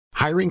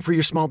Hiring for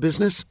your small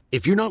business?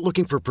 If you're not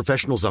looking for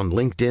professionals on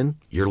LinkedIn,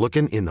 you're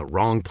looking in the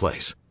wrong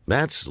place.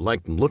 That's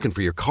like looking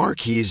for your car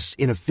keys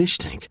in a fish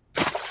tank.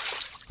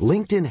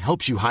 LinkedIn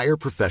helps you hire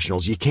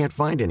professionals you can't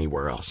find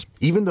anywhere else,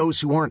 even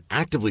those who aren't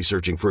actively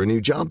searching for a new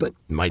job but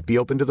might be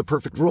open to the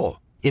perfect role.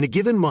 In a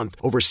given month,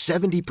 over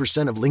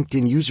 70% of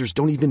LinkedIn users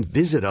don't even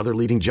visit other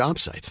leading job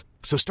sites.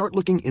 So start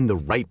looking in the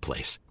right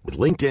place. With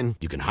LinkedIn,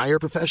 you can hire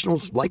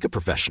professionals like a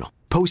professional.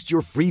 Post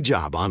your free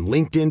job on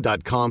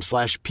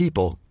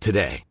linkedin.com/people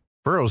today.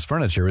 Burrow's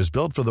furniture is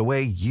built for the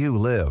way you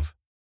live.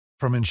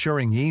 From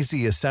ensuring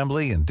easy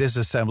assembly and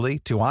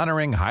disassembly to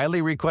honoring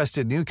highly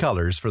requested new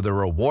colors for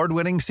their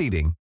award-winning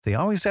seating, they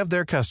always have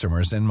their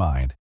customers in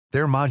mind.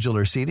 Their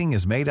modular seating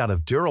is made out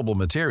of durable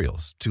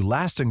materials to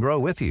last and grow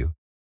with you.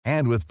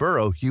 And with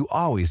Burrow, you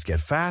always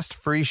get fast,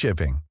 free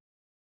shipping.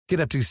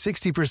 Get up to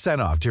 60%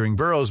 off during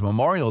Burrow's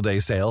Memorial Day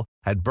sale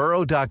at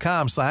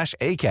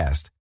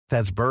burrow.com/ACAST.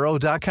 That's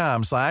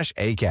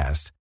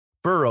burrow.com/ACAST.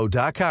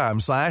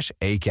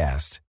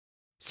 burrow.com/ACAST.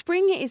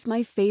 Spring is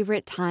my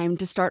favorite time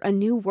to start a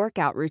new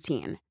workout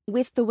routine.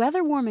 With the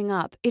weather warming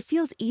up, it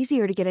feels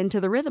easier to get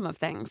into the rhythm of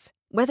things.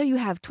 Whether you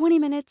have 20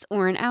 minutes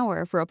or an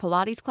hour for a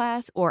Pilates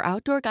class or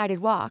outdoor guided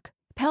walk,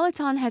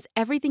 Peloton has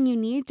everything you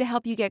need to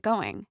help you get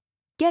going.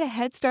 Get a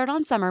head start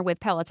on summer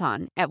with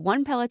Peloton at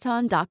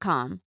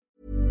onepeloton.com.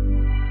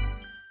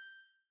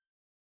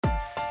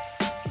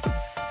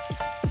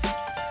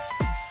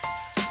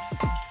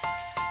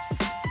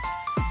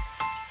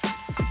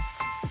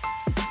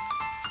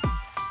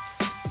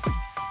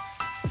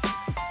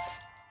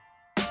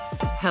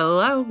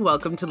 Hello,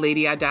 welcome to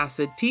Lady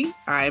Audacity.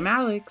 I'm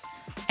Alex.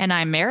 And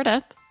I'm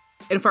Meredith.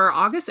 And for our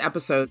August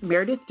episode,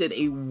 Meredith did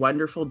a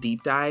wonderful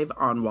deep dive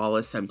on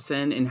Wallis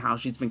Simpson and how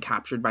she's been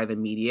captured by the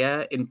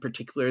media. In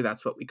particular,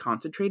 that's what we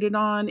concentrated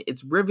on.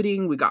 It's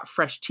riveting. We got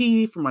fresh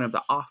tea from one of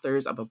the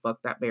authors of a book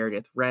that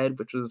Meredith read,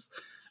 which was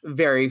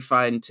very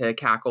fun to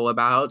cackle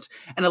about.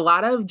 And a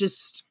lot of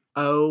just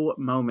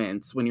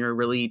moments when you're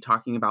really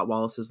talking about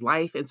Wallis's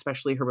life, and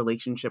especially her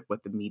relationship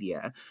with the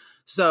media.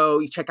 So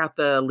you check out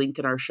the link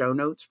in our show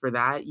notes for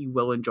that. You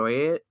will enjoy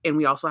it. And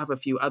we also have a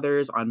few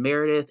others on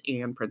Meredith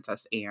and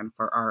Princess Anne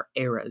for our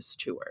Eras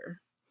tour.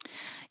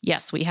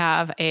 Yes, we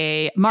have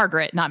a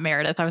Margaret, not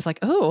Meredith. I was like,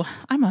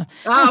 I'm a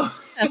I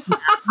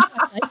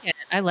like it.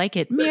 I like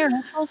it.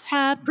 Miracles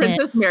happen.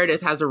 Princess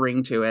Meredith has a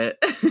ring to it.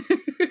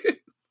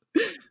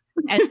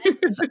 And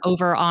this is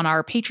over on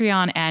our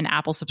Patreon and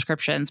Apple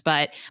subscriptions.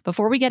 But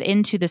before we get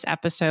into this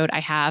episode,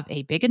 I have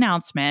a big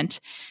announcement.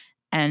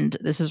 And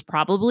this is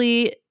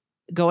probably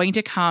going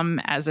to come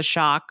as a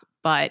shock,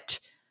 but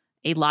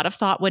a lot of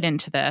thought went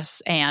into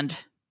this. And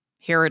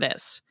here it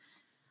is.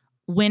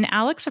 When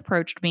Alex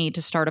approached me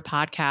to start a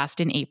podcast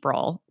in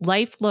April,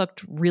 life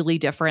looked really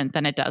different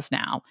than it does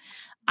now.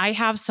 I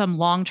have some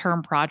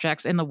long-term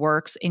projects in the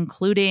works,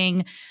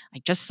 including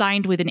I just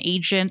signed with an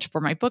agent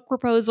for my book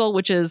proposal,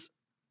 which is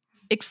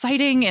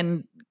exciting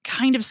and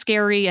kind of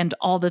scary and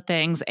all the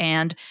things.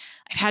 And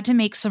I've had to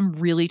make some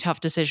really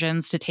tough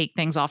decisions to take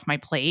things off my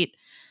plate.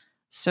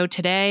 So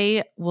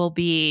today will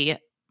be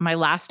my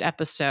last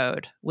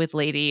episode with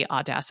Lady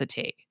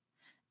Audacity.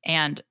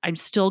 And I'm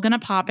still going to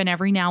pop in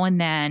every now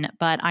and then,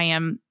 but I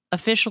am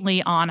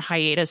officially on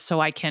hiatus so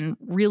I can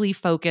really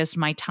focus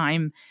my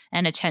time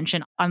and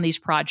attention on these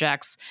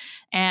projects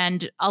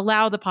and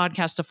allow the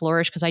podcast to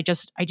flourish, because I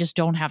just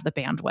don't have the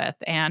bandwidth.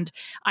 And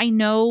I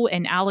know,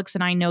 and Alex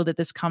and I know, that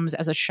this comes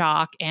as a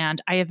shock, and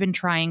I have been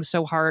trying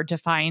so hard to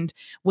find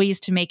ways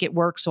to make it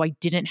work so I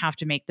didn't have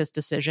to make this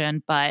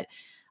decision, but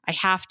I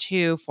have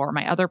to for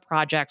my other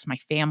projects, my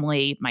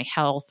family, my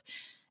health.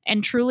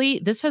 And truly,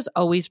 this has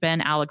always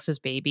been Alex's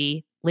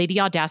baby.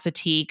 Lady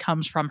Audacity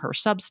comes from her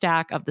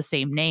Substack of the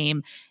same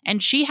name,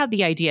 and she had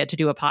the idea to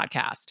do a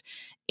podcast.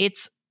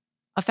 It's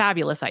a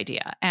fabulous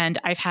idea, and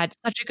I've had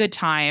such a good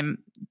time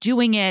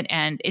doing it,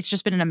 and it's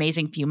just been an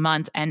amazing few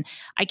months, and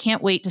I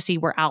can't wait to see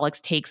where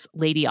Alex takes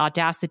Lady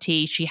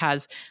Audacity. She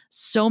has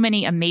so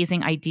many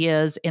amazing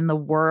ideas in the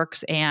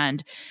works,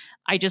 and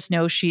I just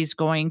know she's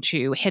going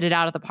to hit it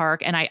out of the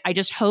park. And I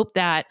just hope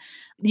that,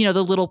 the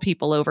little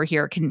people over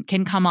here can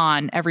come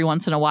on every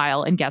once in a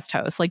while and guest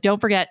host. Like,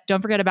 don't forget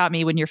about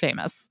me when you're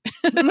famous.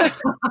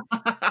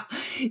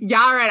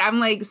 Yeah, right. I'm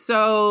like,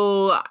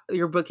 so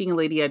you're booking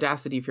Lady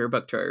Audacity for your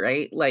book tour,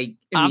 right? Like,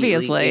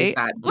 obviously. You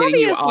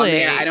on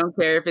there. I don't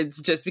care if it's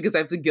just because I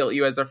have to guilt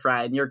you as a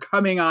friend. You're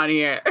coming on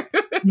here.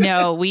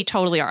 No, we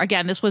totally are.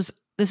 Again, this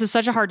is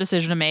such a hard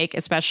decision to make,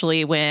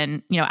 especially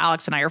when,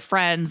 Alex and I are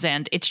friends,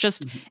 and it's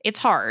just, it's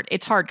hard.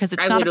 It's hard because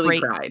it's not a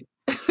great. Cried.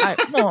 I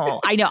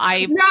know.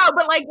 No,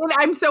 but like,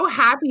 I'm so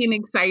happy and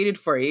excited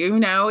for you.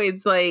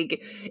 It's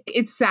like,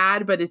 it's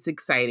sad, but it's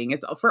exciting.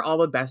 It's for all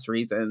the best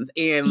reasons.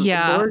 And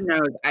Lord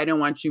knows, I don't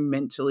want you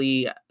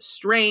mentally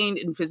strained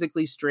and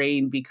physically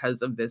strained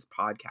because of this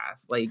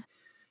podcast. Like,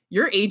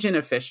 you're agent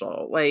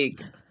official.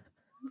 Like,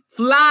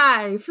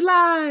 fly.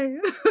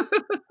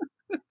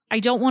 I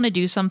don't want to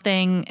do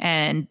something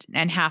and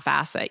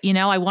half-ass it. You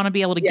know, I want to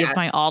be able to give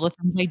my all to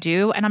things I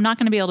do, and I'm not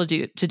going to be able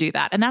to do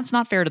that. And that's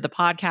not fair to the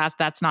podcast.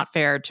 That's not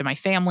fair to my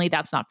family.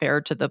 That's not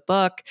fair to the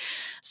book.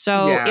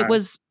 So it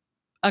was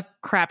a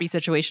crappy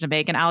situation to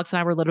make. And Alex and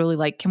I were literally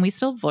like, can we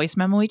still voice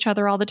memo each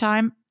other all the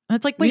time? And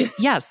it's like, wait,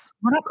 yes,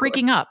 we're not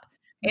breaking up.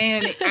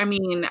 And I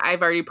mean,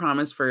 I've already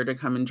promised for her to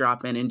come and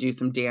drop in and do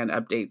some Dan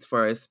updates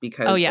for us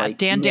because like,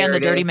 Dan the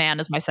Dirty Man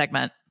is my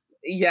segment.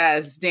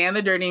 Yes, Dan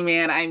the Dirty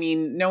Man. I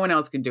mean, no one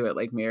else can do it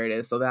like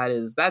Meredith. So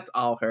that's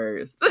all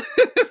hers.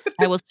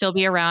 I will still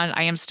be around.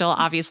 I am still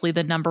obviously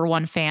the number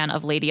one fan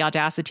of Lady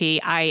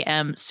Audacity. I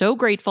am so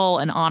grateful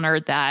and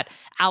honored that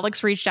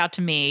Alex reached out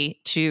to me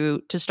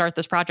to start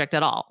this project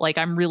at all. Like,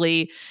 I'm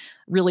really,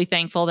 really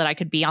thankful that I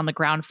could be on the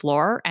ground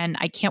floor, and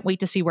I can't wait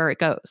to see where it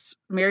goes.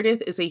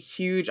 Meredith is a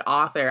huge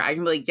author. I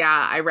can be like,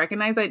 yeah, I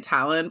recognize that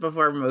talent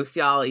before most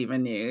y'all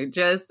even knew.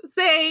 Just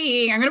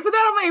saying. I'm going to put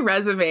that on my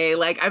resume.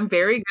 Like, I'm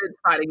very good at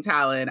spotting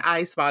talent.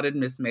 I spotted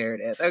Miss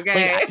Meredith.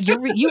 Okay. Like,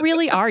 you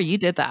really are. You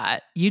did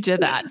that.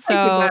 So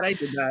I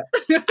did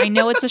that. I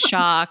know it's a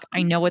shock.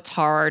 I know it's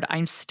hard.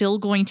 I'm still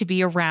going to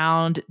be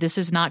around. This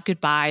is not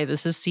goodbye.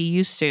 This is see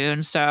you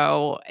soon.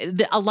 So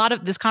a lot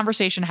of this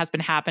conversation has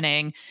been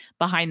happening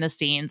behind the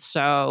scenes.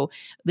 So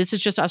this is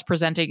just us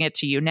presenting it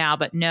to you now,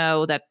 but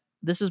know that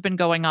this has been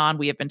going on.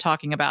 We have been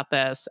talking about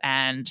this,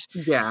 and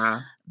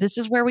this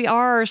is where we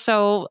are.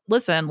 So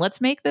listen,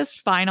 let's make this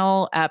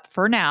final ep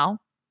for now.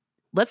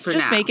 Let's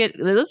make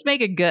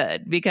it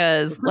good,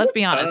 because let's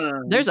be honest,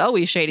 there's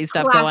always shady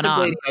stuff going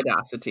on. Lady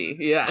Audacity.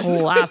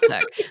 Yes.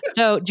 Classic.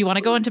 So do you want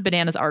to go into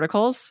Bananas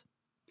articles?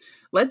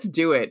 Let's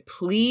do it.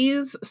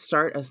 Please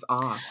start us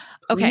off.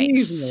 Okay.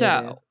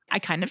 So I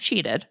kind of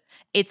cheated.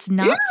 It's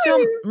not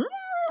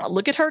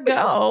look at her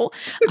go.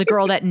 The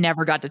girl that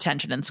never got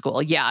detention in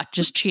school. Yeah,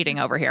 just cheating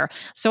over here.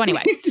 So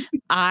anyway,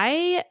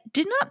 I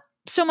did not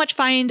so much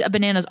find a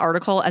Bananas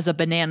article as a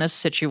Bananas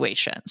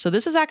situation. So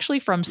this is actually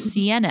from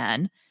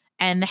CNN.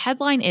 And the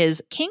headline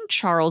is, King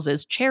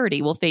Charles's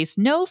charity will face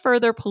no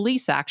further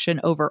police action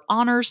over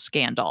honors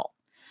scandal.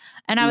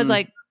 And I was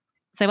like,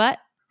 say what?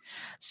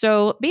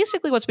 So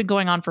basically what's been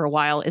going on for a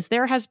while is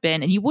there has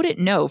been, and you wouldn't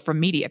know from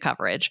media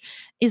coverage,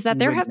 is that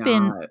there have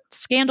been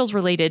scandals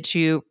related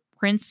to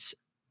Prince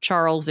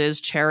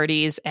Charles's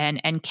charities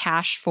and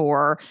cash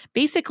for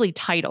basically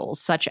titles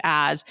such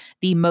as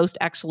the Most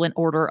Excellent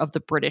Order of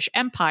the British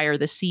Empire,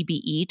 the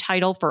CBE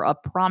title for a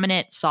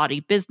prominent Saudi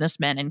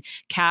businessman, and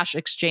cash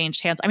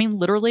exchanged hands. I mean,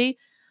 literally,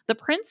 the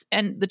prince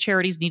and the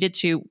charities needed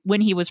to, when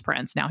he was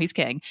prince, now he's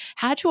king,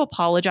 had to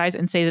apologize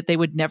and say that they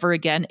would never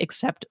again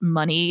accept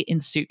money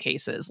in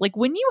suitcases. Like,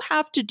 when you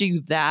have to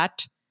do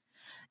that,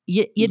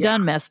 you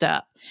done messed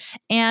up.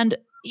 And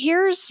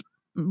here's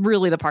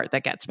really the part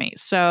that gets me.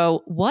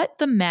 So what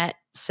the Met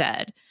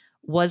said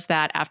was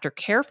that after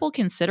careful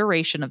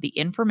consideration of the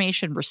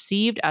information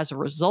received as a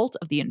result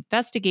of the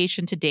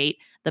investigation to date,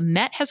 the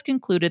Met has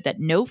concluded that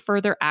no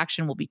further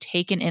action will be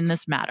taken in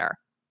this matter.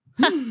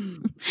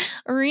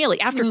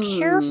 Really, after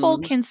careful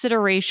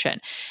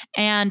consideration.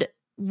 And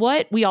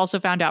what we also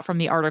found out from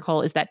the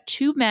article is that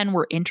 2 men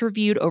were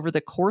interviewed over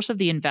the course of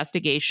the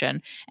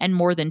investigation, and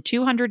more than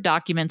 200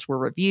 documents were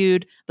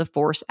reviewed, the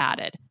force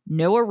added.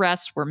 No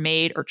arrests were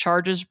made or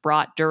charges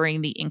brought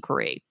during the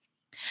inquiry.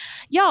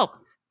 Y'all,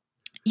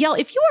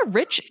 if you are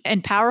rich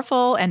and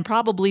powerful and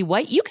probably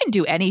white, you can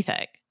do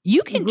anything.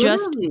 You can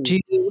just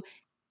do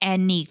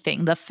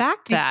anything. The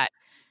fact that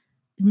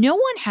no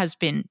one has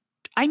been,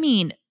 I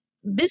mean,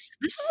 this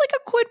is like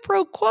a quid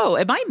pro quo.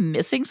 Am I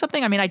missing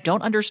something? I mean, I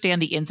don't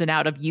understand the ins and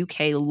out of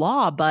UK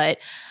law, but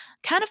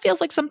kind of feels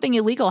like something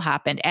illegal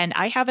happened. And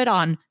I have it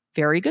on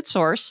very good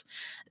source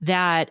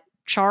that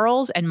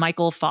Charles and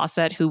Michael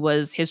Fawcett, who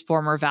was his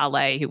former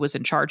valet, who was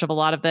in charge of a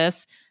lot of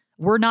this,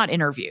 were not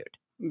interviewed.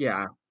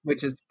 Yeah,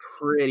 which is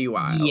pretty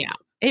wild. Yeah.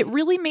 It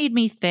really made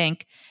me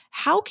think,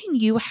 how can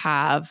you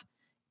have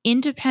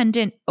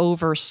independent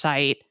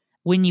oversight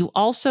when you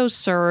also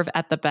serve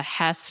at the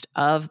behest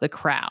of the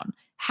crown?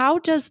 How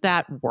does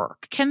that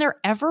work? Can there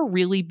ever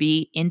really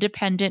be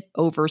independent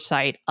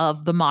oversight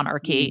of the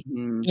monarchy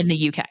in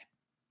the UK?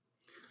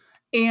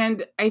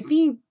 And I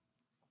think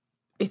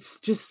it's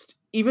just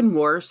even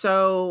more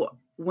so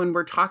when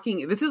we're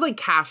talking, this is like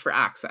cash for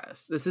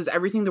access. This is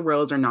everything the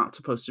royals are not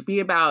supposed to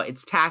be about.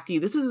 It's tacky.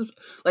 This is,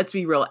 let's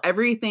be real,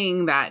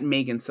 everything that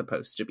Meghan's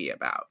supposed to be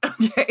about.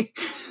 Okay.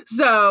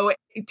 So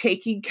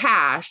taking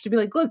cash to be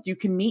like, look, you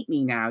can meet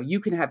me now. You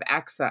can have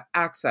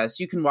access.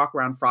 You can walk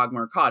around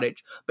Frogmore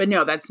Cottage. But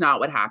no, that's not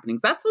what's happening.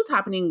 That's what's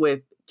happening with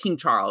King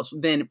Charles,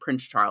 then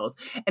Prince Charles.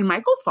 And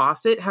Michael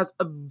Fawcett has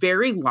a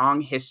very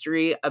long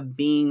history of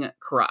being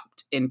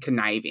corrupt and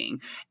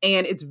conniving.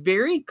 And it's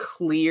very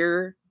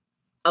clear,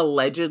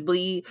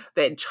 allegedly,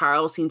 that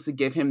Charles seems to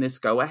give him this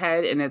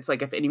go-ahead. And it's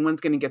like, if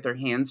anyone's going to get their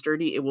hands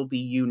dirty, it will be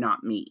you,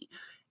 not me.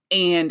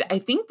 And I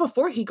think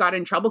before he got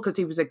in trouble because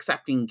he was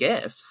accepting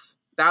gifts.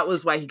 That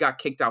was why he got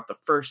kicked out the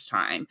first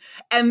time.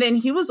 And then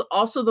he was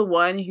also the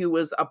one who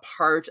was a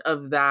part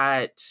of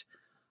that,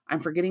 I'm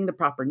forgetting the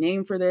proper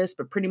name for this,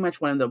 but pretty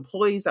much one of the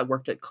employees that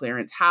worked at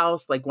Clarence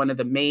House, like one of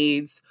the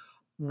maids,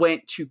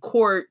 went to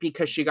court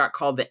because she got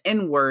called the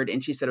N-word,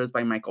 and she said it was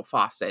by Michael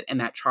Fawcett,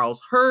 and that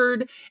Charles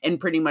heard and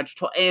pretty much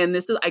told, and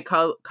this is, I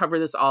cover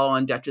this all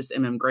on Duchess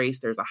M.M. Grace.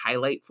 There's a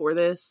highlight for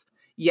this.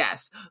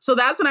 Yes. So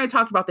that's when I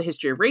talked about the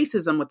history of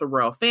racism with the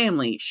royal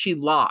family. She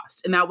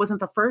lost. And that wasn't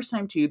the first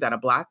time, too, that a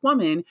Black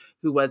woman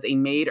who was a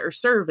maid or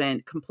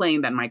servant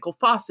complained that Michael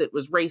Fawcett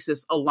was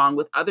racist along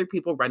with other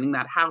people running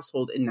that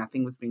household, and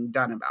nothing was being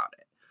done about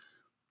it.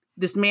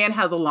 This man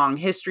has a long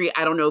history.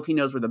 I don't know if he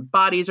knows where the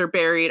bodies are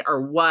buried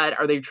or what.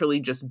 Are they truly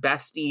just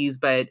besties?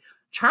 But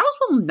Charles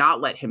will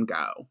not let him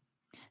go.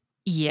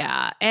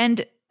 Yeah.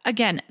 And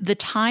again, the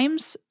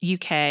Times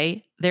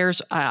UK,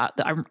 there's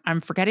I'm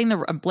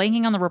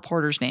blanking on the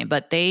reporter's name,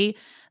 but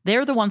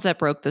they're the ones that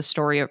broke this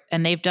story,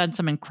 and they've done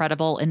some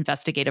incredible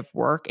investigative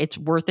work. It's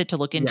worth it to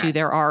look into. Yes.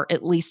 There are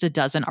at least a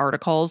dozen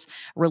articles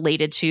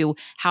related to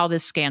how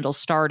this scandal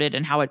started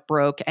and how it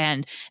broke,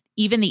 and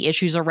even the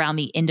issues around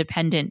the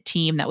independent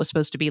team that was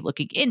supposed to be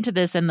looking into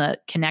this and the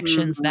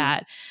connections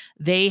that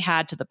they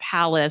had to the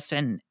palace.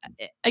 And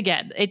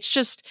again, it's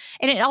just,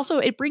 and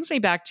it brings me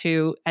back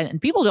to,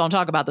 and people don't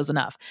talk about this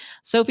enough,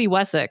 Sophie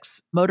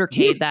Wessex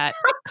motorcade that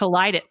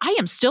collided. I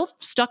am still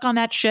stuck on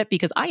that shit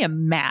because I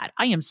am mad.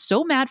 I am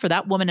so mad for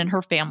that woman and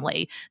her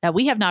family that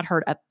we have not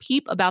heard a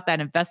peep about that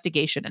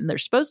investigation. And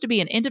there's supposed to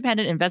be an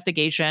independent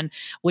investigation,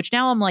 which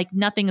now I'm like,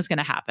 nothing is going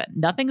to happen.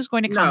 Nothing is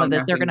going to come of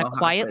this. They're going to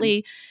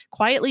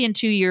quietly in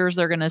 2 years,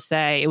 they're going to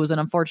say it was an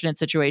unfortunate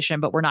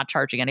situation, but we're not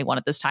charging anyone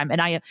at this time.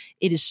 And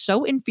it is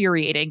so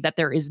infuriating that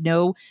there is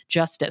no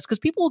justice, because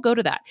people will go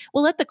to that.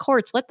 Well, let the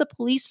courts, let the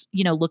police,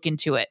 look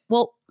into it.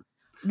 Well,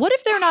 what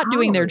if they're not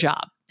doing their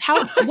job?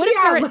 What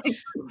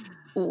if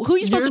who are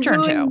you supposed to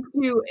turn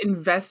to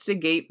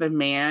investigate the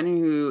man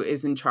who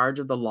is in charge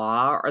of the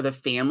law, or the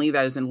family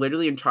that is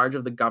literally in charge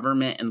of the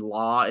government and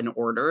law and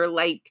order?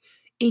 Like,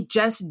 it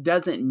just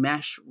doesn't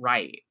mesh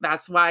right.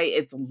 That's why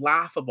it's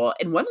laughable.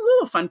 And one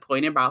little fun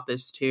point about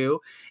this too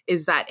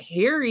is that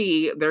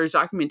Harry, there's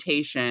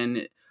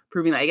documentation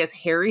proving that I guess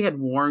Harry had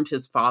warned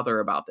his father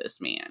about this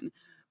man,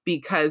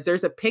 because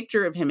there's a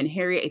picture of him and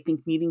Harry, I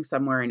think, meeting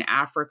somewhere in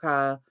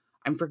Africa.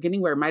 I'm forgetting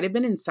where. It might have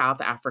been in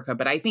South Africa,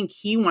 but I think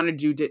he wanted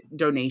to do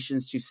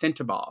donations to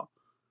Sintobal.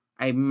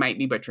 I might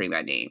be butchering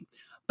that name.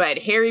 But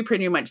Harry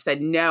pretty much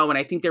said no. And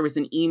I think there was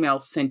an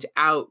email sent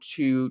out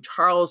to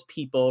Charles'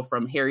 people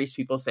from Harry's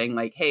people saying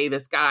like, hey,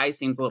 this guy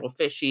seems a little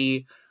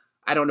fishy.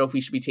 I don't know if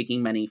we should be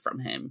taking money from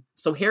him.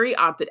 So Harry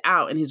opted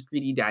out and his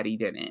greedy daddy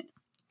didn't.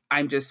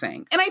 I'm just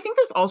saying. And I think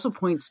there's also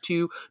points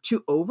to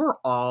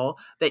overall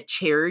that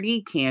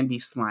charity can be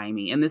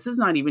slimy. And this is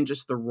not even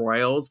just the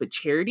royals, but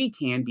charity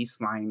can be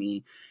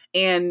slimy.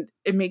 And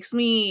it makes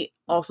me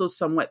also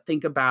somewhat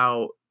think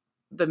about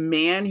the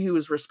man who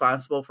is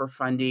responsible for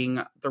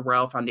funding the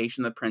Royal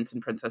Foundation, the Prince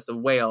and Princess of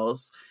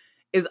Wales,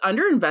 is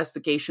under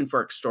investigation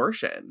for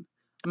extortion.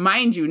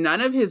 Mind you, none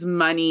of his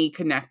money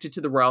connected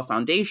to the Royal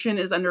Foundation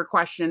is under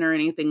question or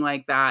anything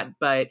like that,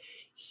 but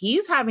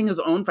he's having his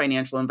own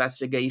financial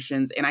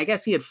investigations, and I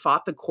guess he had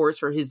fought the courts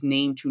for his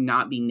name to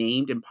not be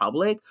named in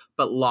public,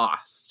 but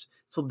lost.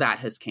 So that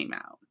has came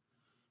out.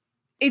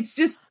 It's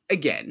just,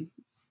 again,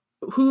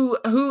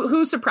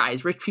 who's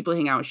surprised? Rich people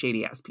hang out with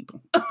shady ass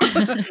people.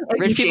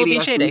 Rich people be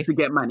shady to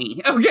get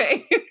money.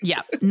 Okay.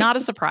 Yeah, not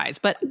a surprise.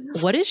 But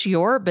what is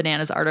your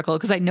bananas article?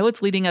 Because I know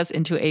it's leading us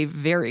into a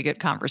very good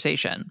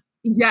conversation.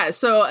 Yeah.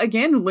 So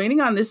again,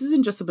 leaning on, this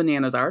isn't just a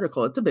bananas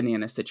article. It's a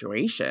banana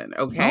situation.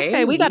 Okay.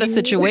 Okay. We got a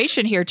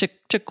situation here,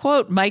 to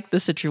quote Mike, the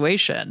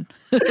situation.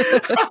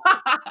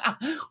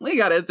 We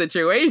got a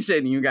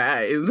situation, you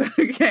guys.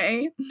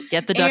 Okay.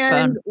 Get the duck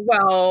phone.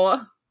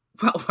 Well,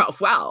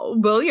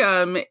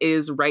 William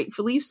is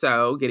rightfully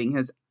so getting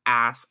his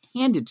ass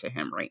handed to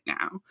him right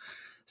now.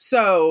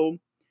 So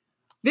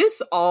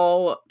this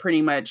all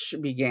pretty much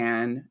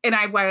began, and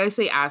why I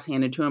say ass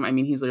handed to him, I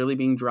mean, he's literally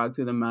being dragged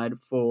through the mud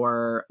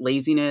for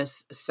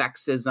laziness,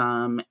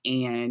 sexism,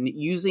 and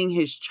using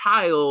his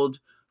child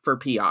for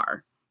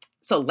PR.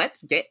 So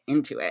let's get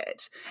into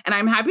it. And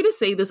I'm happy to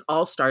say this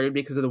all started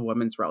because of the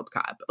Women's World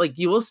Cup. Like,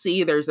 you will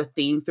see there's a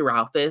theme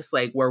throughout this,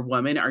 like where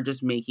women are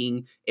just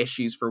making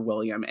issues for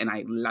William, and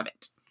I love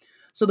it.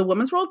 So the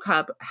Women's World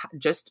Cup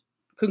just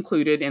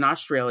concluded in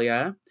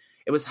Australia.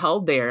 It was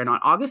held there, and on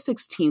August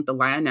 16th, the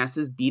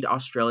Lionesses beat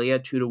Australia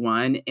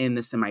 2-1 in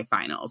the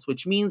semifinals,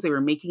 which means they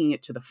were making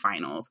it to the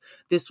finals.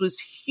 This was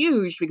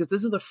huge because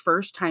this is the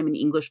first time an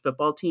English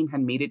football team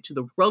had made it to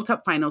the World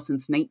Cup final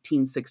since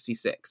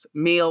 1966,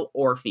 male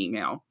or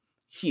female.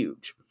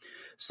 Huge.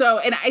 So,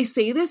 and I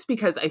say this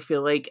because I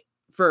feel like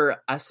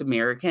for us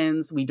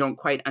Americans, we don't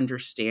quite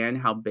understand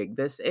how big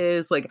this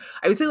is. Like,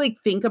 I would say, like,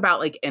 think about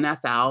like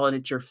NFL and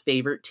it's your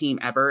favorite team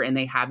ever, and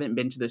they haven't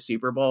been to the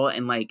Super Bowl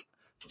in like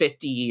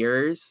 50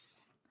 years.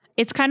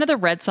 It's kind of the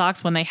Red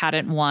Sox when they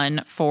hadn't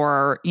won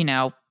for,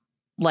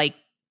 like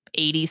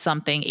 80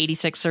 something,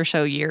 86 or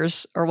so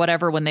years or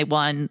whatever, when they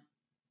won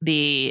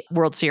the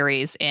World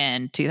Series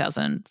in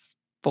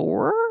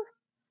 2004.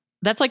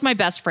 That's like my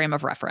best frame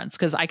of reference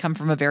because I come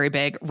from a very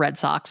big Red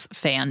Sox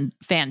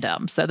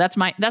fandom. So that's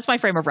my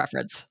frame of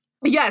reference.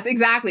 Yes,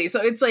 exactly. So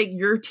it's like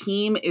your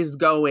team is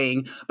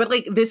going, but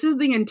like this is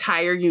the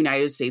entire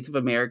United States of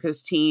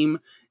America's team,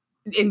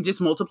 and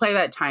just multiply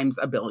that times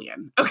a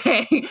billion.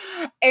 Okay.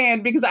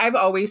 And because I've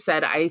always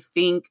said, I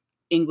think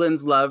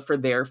England's love for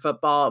their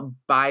football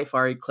by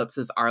far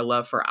eclipses our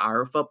love for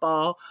our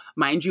football.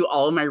 Mind you,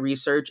 all of my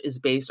research is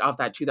based off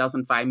that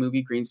 2005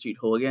 movie, Green Street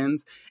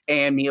Hooligans,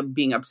 and me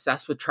being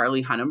obsessed with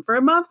Charlie Hunnam for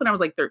a month when I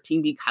was like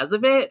 13 because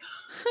of it.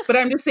 But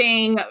I'm just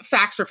saying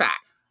facts for fact.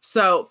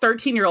 So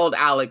 13-year-old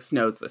Alex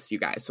knows this, you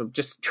guys. So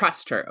just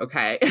trust her,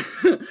 okay?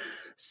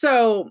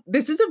 So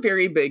this is a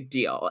very big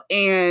deal.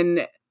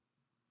 And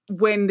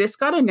when this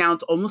got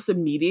announced, almost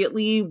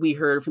immediately, we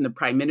heard from the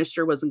Prime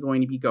Minister wasn't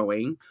going to be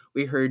going.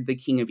 We heard the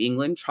King of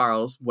England,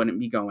 Charles, wouldn't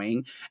be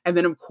going. And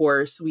then, of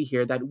course, we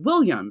hear that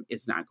William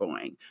is not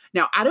going.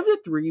 Now, out of the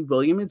three,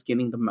 William is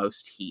getting the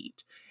most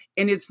heat.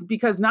 And it's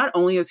because not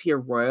only is he a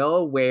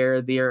royal where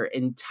their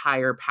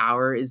entire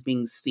power is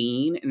being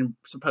seen and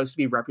supposed to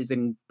be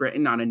representing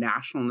Britain on a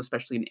national and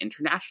especially an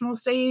international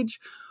stage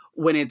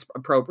when it's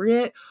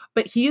appropriate,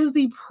 but he is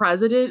the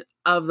president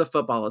of the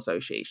Football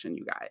Association,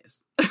 you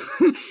guys.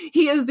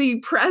 He is the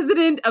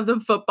president of the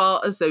Football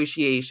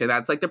Association.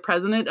 That's like the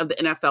president of the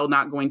NFL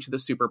not going to the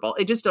Super Bowl.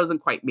 It just doesn't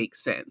quite make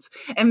sense.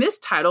 And this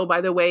title, by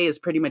the way, is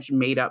pretty much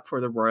made up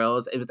for the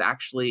royals. It was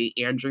actually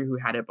Andrew who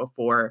had it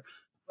before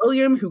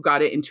William, who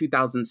got it in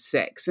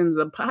 2006. And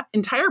the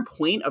entire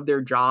point of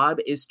their job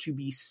is to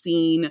be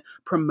seen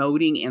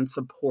promoting and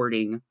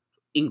supporting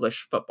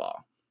English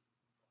football.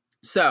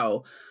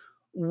 So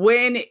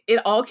when it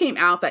all came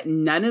out that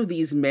none of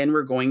these men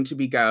were going to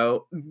be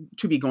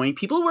going,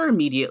 people were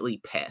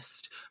immediately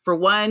pissed. For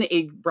one,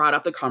 it brought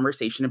up the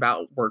conversation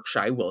about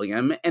work-shy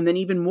William, and then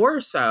even more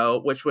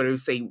so, which would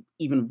say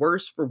even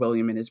worse for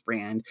William and his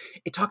brand,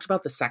 it talked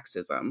about the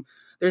sexism.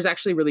 There's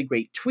actually a really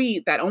great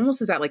tweet that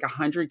almost is at like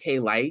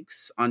 100K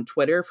likes on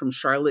Twitter from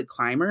Charlotte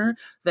Clymer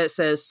that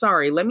says,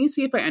 "Sorry, let me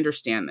see if I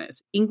understand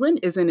this. England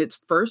is in its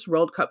first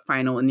World Cup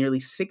final in nearly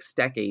 6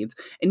 decades,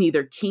 and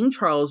neither King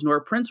Charles nor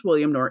Prince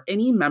William nor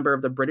any member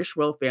of the British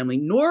royal family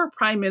nor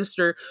Prime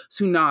Minister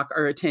Sunak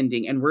are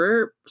attending, and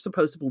we're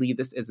supposed to believe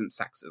this isn't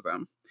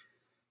sexism."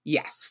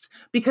 Yes,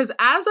 because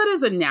as that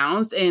is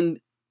announced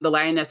and the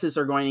Lionesses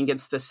are going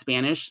against the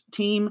Spanish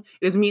team,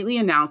 it is immediately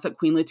announced that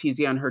Queen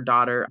Letizia and her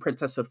daughter,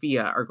 Princess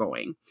Sophia, are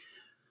going.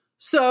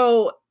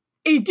 So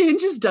it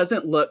just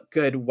doesn't look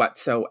good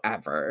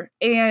whatsoever.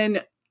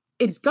 And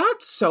it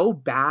got so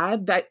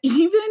bad that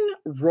even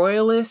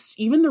royalists,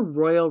 even the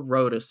Royal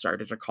Road has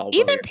started to call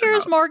Even William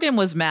Piers out. Morgan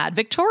was mad.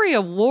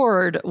 Victoria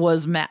Ward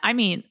was mad. I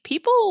mean,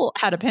 people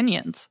had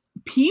opinions.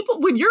 People,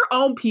 when your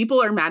own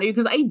people are mad at you,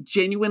 because I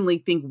genuinely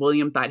think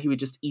William thought he was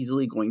just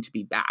easily going to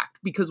be back.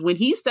 Because when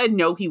he said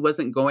no, he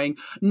wasn't going,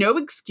 no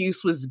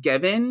excuse was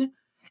given.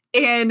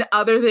 And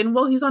other than,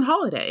 well, he's on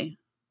holiday.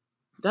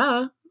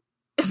 Duh.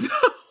 So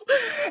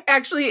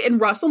actually,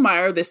 and Russell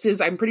Meyer,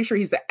 I'm pretty sure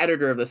he's the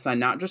editor of The Sun,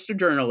 not just a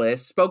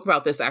journalist, spoke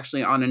about this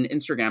actually on an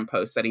Instagram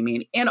post that he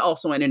made, and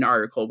also in an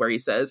article where he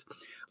says,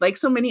 "Like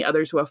so many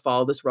others who have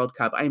followed this World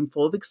Cup, I am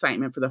full of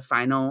excitement for the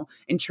final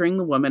and cheering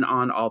the women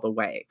on all the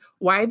way.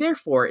 Why,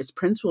 therefore, is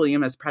Prince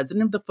William, as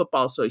president of the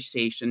Football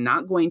Association,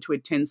 not going to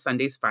attend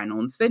Sunday's final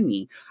in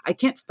Sydney? I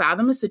can't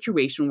fathom a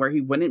situation where he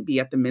wouldn't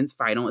be at the men's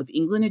final if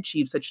England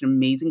achieved such an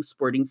amazing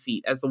sporting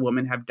feat as the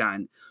women have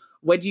done.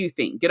 What do you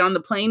think? Get on the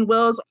plane,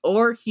 Wills,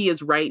 or he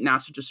is right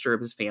not to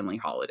disturb his family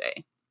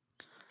holiday?"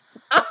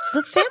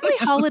 The family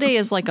holiday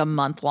is like a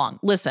month long.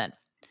 Listen,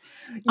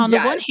 on the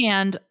one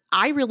hand,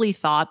 I really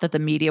thought that the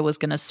media was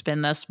going to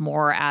spin this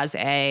more as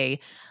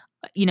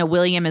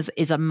William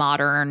is a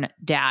modern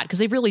dad, because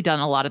they've really done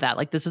a lot of that.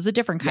 Like, this is a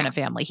different kind of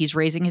family. He's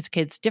raising his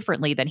kids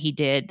differently than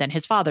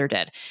his father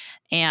did.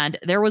 And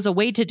there was a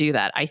way to do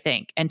that, I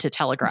think, and to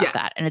telegraph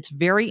that. And it's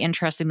very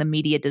interesting the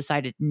media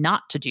decided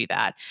not to do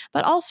that.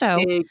 But also,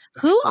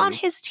 who on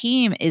his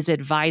team is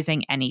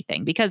advising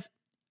anything? Because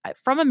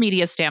from a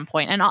media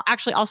standpoint, and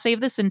I'll save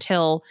this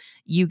until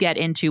you get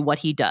into what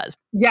he does.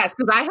 Yes,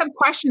 because I have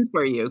questions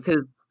for you,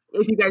 because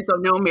if you guys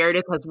don't know,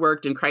 Meredith has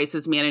worked in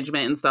crisis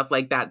management and stuff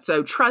like that.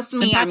 So trust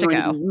me, I'm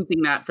going to be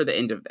using that for the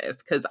end of this,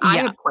 because I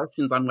have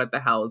questions on what the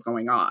hell is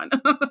going on.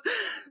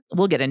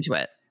 We'll get into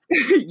it.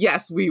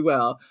 Yes, we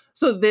will.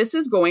 So this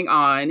is going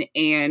on,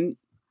 and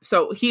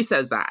so he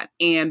says that.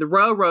 And the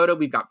Royal Rota,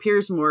 we've got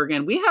Piers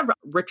Morgan. We have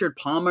Richard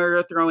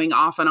Palmer throwing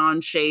off and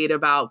on shade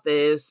about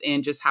this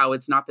and just how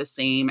it's not the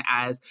same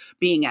as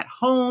being at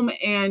home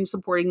and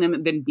supporting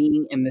them than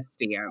being in the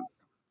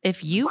stands.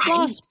 If you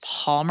lost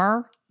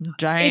Palmer,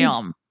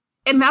 damn.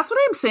 And that's what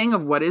I'm saying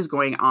of what is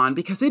going on,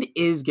 because it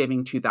is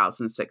giving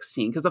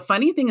 2016. Because the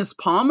funny thing is,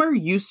 Palmer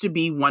used to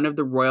be one of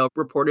the royal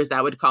reporters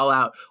that would call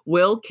out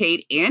Will,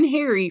 Kate, and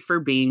Harry for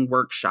being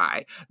work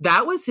shy.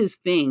 That was his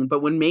thing. But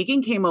when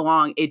Meghan came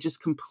along, it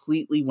just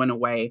completely went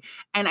away.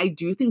 And I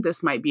do think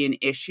this might be an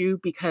issue,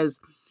 because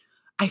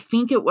I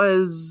think it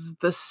was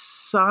the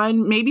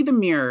Sun, maybe the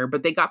Mirror,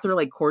 but they got their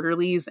like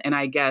quarterlies, and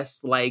I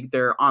guess like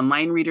their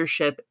online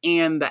readership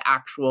and the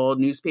actual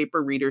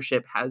newspaper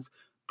readership has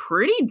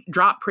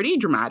dropped pretty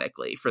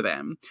dramatically for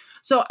them.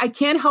 So I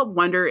can't help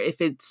wonder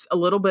if it's a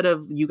little bit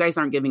of you guys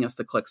aren't giving us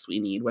the clicks we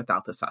need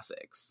without the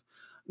Sussex.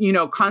 You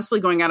know,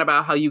 constantly going on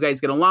about how you guys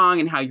get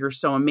along and how you're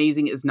so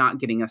amazing is not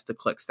getting us the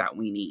clicks that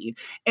we need.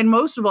 And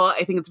most of all,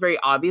 I think it's very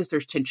obvious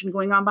there's tension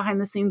going on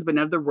behind the scenes, but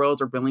none of the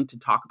royals are willing to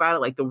talk about it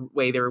like the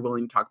way they were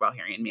willing to talk about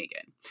Harry and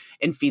Meghan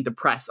and feed the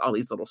press all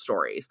these little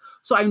stories.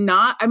 So I'm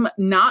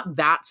not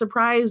that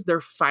surprised they're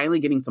finally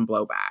getting some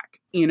blowback,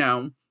 you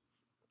know?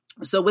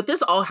 So with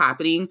this all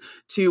happening,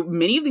 to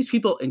many of these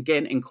people,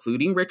 again,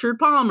 including Richard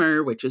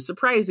Palmer, which is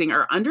surprising,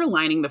 are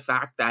underlining the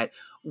fact that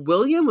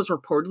William was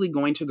reportedly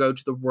going to go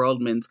to the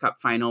World Men's Cup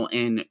final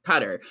in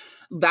Qatar.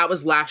 That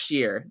was last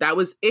year. That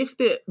was if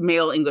the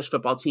male English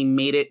football team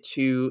made it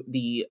to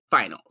the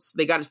finals.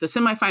 They got to the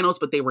semifinals,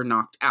 but they were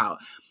knocked out.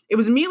 It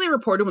was immediately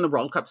reported when the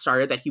World Cup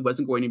started that he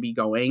wasn't going to be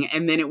going.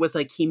 And then it was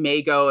like, he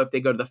may go if they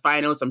go to the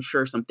finals. I'm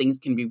sure some things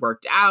can be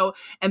worked out.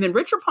 And then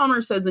Richard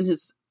Palmer says in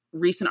his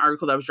recent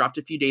article that was dropped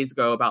a few days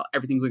ago about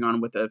everything going on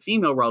with the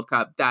female World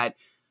Cup that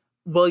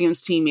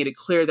Williams' team made it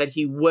clear that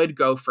he would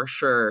go for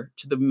sure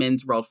to the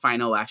men's world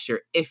final last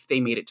year if they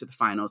made it to the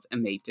finals,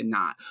 and they did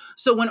not.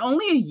 So when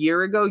only a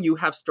year ago you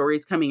have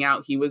stories coming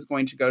out he was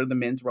going to go to the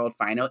men's world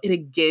final, it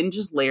again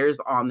just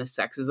layers on the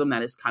sexism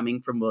that is coming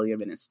from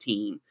William and his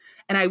team.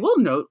 And I will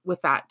note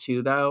with that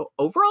too, though,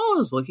 overall I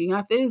was looking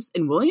at this,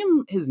 and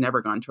William has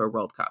never gone to a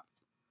World Cup.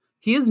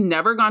 He has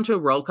never gone to a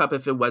World Cup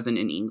if it wasn't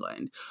in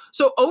England.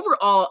 So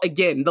overall,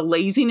 again, the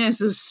laziness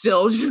is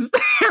still just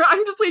there.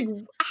 I'm just like,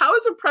 how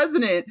as a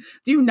president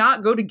do you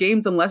not go to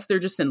games unless they're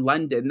just in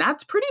London?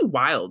 That's pretty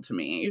wild to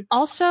me.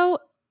 Also,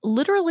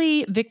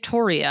 literally,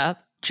 Victoria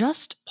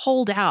just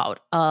pulled out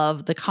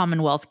of the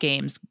Commonwealth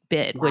Games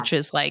bid, which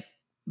is like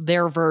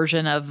their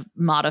version of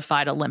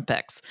modified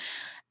Olympics.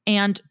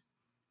 And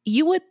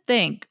you would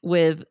think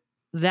with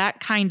that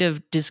kind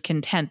of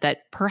discontent that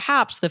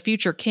perhaps the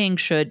future king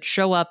should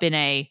show up in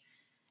a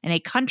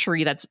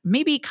country that's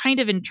maybe kind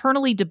of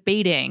internally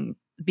debating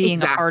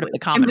being a part of the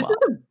Commonwealth. And this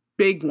is a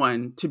big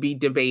one to be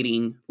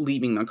debating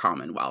leaving the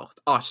Commonwealth,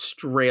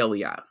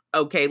 Australia.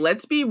 Okay,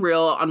 let's be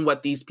real on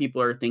what these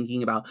people are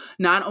thinking about.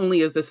 Not only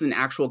is this an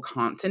actual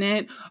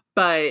continent,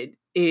 but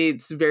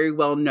it's very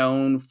well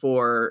known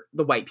for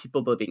the white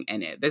people living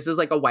in it. This is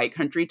like a white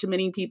country to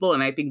many people,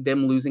 and I think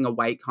them losing a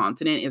white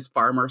continent is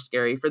far more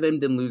scary for them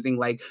than losing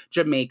like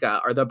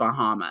Jamaica or the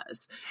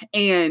Bahamas.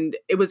 And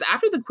it was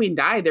after the Queen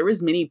died, there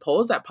was many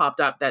polls that popped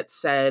up that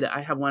said,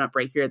 I have one up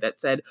right here that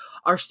said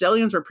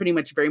Australians were pretty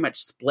much very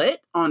much split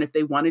on if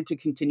they wanted to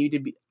continue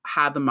to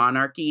have the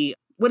monarchy.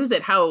 What is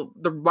it? How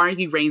the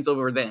monarchy reigns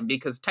over them?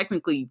 Because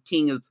technically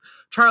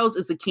Charles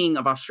is the king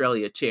of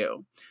Australia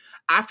too.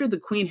 After the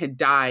Queen had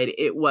died,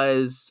 it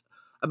was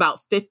about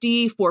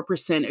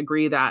 54%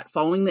 agree that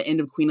following the end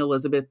of Queen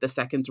Elizabeth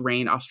II's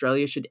reign,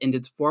 Australia should end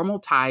its formal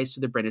ties to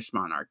the British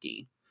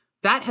monarchy.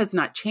 That has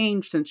not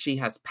changed since she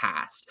has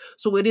passed.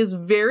 So it is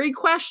very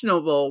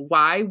questionable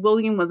why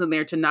William wasn't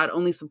there to not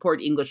only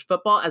support English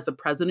football as the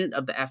president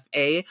of the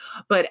FA,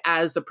 but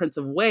as the Prince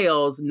of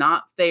Wales,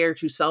 not there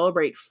to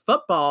celebrate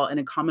football in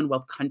a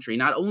Commonwealth country.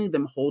 Not only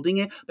them holding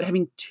it, but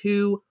having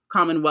two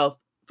Commonwealth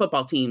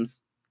football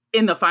teams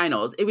in the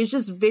finals. It was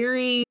just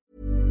very...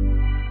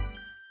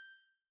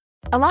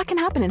 A lot can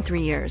happen in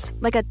 3 years,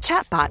 like a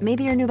chatbot may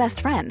be your new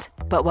best friend.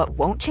 But what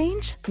won't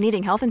change?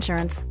 Needing health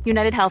insurance.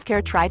 United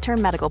Healthcare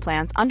Tri-Term Medical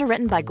Plans,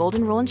 underwritten by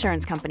Golden Rule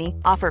Insurance Company,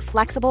 offer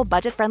flexible,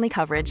 budget-friendly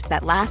coverage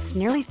that lasts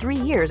nearly 3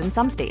 years in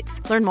some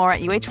states. Learn more at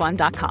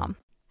uh1.com.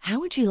 How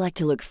would you like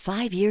to look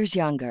 5 years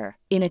younger?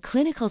 In a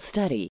clinical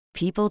study,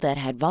 people that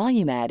had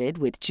volume added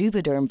with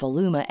Juvederm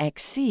Voluma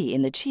XC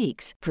in the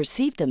cheeks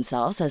perceived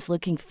themselves as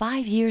looking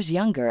 5 years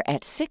younger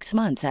at 6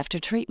 months after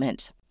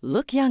treatment.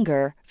 Look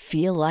younger,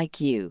 feel like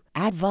you.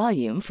 Add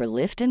volume for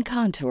lift and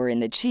contour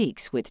in the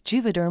cheeks with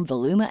Juvederm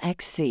Voluma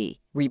XC.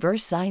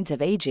 Reverse signs of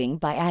aging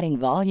by adding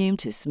volume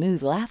to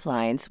smooth laugh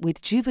lines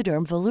with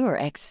Juvederm Volure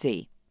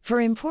XC. For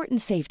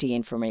important safety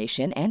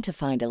information and to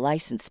find a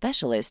licensed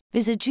specialist,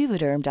 visit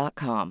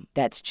Juvederm.com.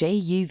 That's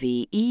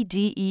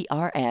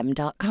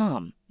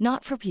JUVEDERM.com.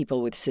 Not for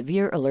people with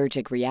severe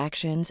allergic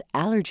reactions,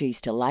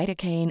 allergies to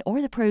lidocaine, or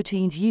the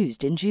proteins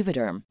used in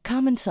Juvederm.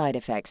 Common side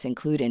effects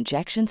include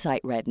injection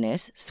site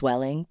redness,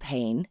 swelling,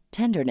 pain,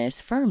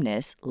 tenderness,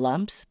 firmness,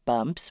 lumps,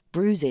 bumps,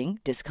 bruising,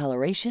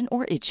 discoloration,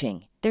 or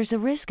itching. There's a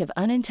risk of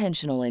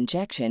unintentional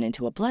injection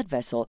into a blood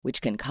vessel,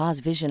 which can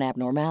cause vision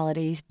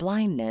abnormalities,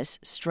 blindness,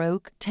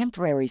 stroke,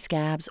 temporary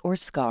scabs, or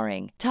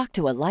scarring. Talk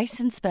to a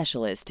licensed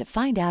specialist to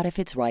find out if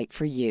it's right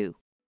for you.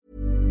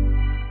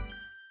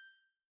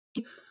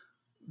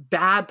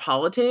 Bad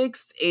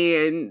politics.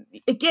 And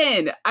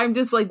again, I'm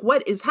just like,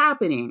 what is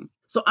happening?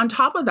 So on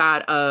top of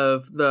that,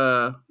 of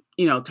the,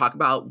 talk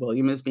about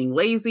William as being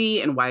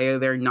lazy and why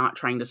they're not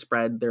trying to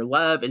spread their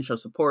love and show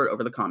support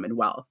over the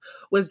Commonwealth,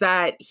 was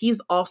that he's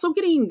also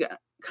getting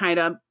kind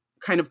of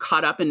kind of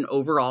caught up in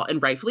overall,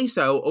 and rightfully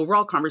so,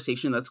 overall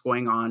conversation that's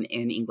going on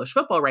in English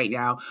football right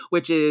now,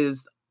 which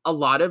is a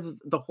lot of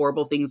the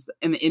horrible things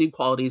and the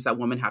inequalities that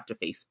women have to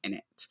face in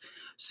it.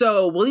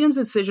 So Williams'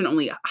 decision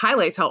only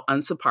highlights how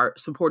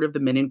unsupportive the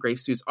men in gray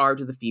suits are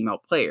to the female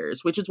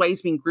players, which is why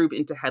he's being grouped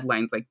into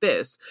headlines like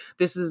this.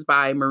 This is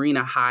by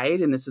Marina Hyde,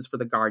 and this is for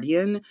The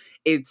Guardian.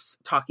 It's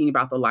talking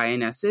about the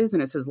Lionesses,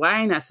 and it says,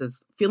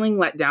 Lionesses feeling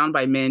let down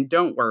by men,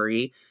 don't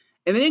worry.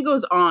 And then it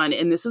goes on,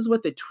 and this is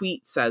what the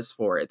tweet says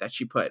for it that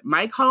she put.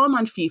 My column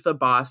on FIFA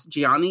boss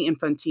Gianni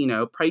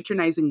Infantino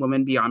patronizing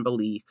women beyond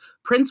belief.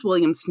 Prince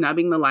William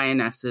snubbing the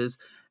Lionesses.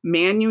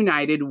 Man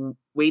United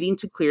waiting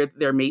to clear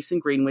their Mason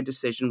Greenwood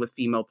decision with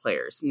female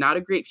players. Not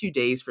a great few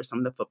days for some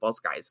of the football's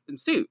guys in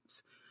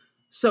suits.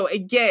 So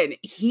again,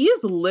 he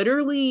is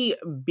literally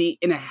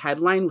in a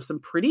headline with some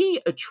pretty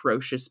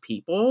atrocious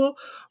people.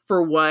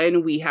 For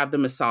one, we have the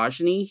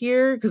misogyny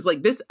here, because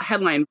like this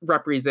headline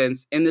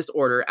represents, in this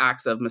order,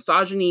 acts of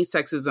misogyny,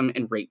 sexism,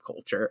 and rape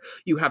culture.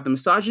 You have the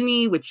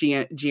misogyny with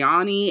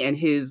Gianni and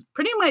his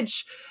pretty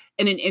much,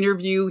 in an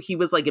interview, he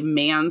was like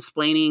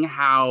mansplaining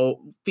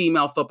how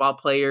female football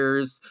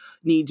players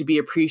need to be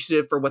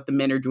appreciative for what the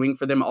men are doing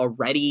for them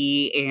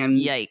already. And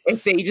Yikes.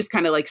 If they just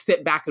kind of like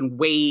sit back and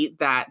wait,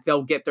 that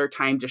they'll get their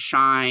time to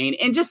shine.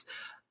 And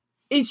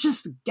it's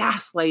just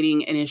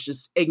gaslighting, and it's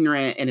just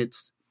ignorant, and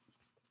it's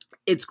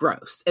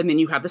gross. And then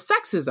you have the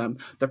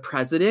sexism. The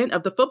president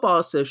of the Football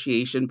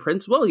Association,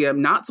 Prince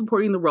William, not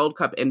supporting the World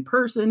Cup in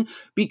person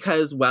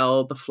because,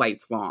 well, the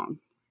flight's long.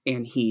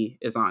 And he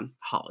is on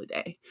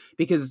holiday,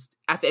 because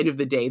at the end of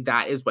the day,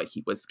 that is what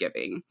he was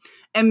giving.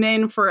 And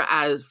then for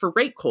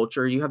rape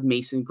culture, you have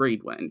Mason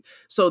Greenwood.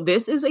 So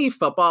this is a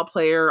football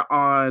player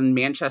on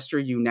Manchester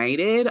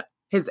United.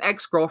 His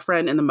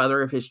ex-girlfriend and the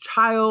mother of his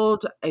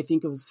child, I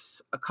think it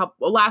was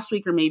last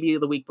week or maybe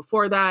the week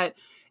before that,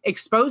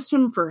 exposed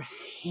him for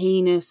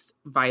heinous,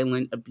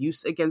 violent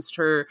abuse against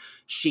her.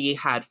 She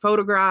had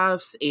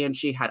photographs and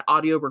she had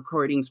audio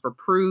recordings for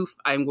proof.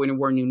 I'm going to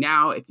warn you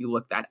now, if you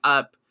look that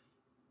up,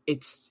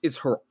 it's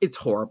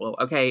horrible.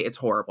 Okay. It's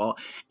horrible.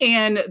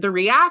 And the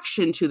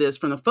reaction to this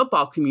from the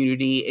football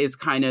community is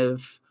kind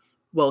of,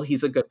 well,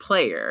 he's a good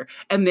player.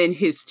 And then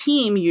his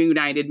team,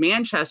 United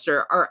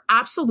Manchester, are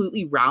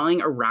absolutely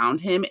rallying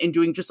around him and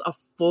doing just a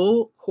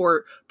full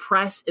court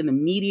press in the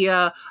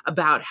media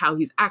about how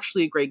he's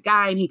actually a great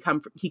guy. And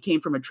he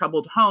came from a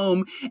troubled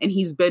home, and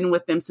he's been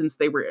with them since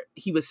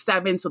he was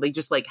 7. So they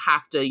just like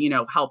have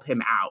to, help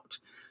him out.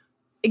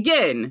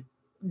 Again,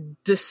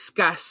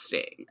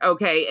 disgusting.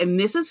 Okay. And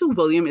this is who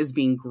William is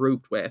being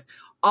grouped with,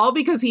 all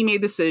because he made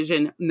the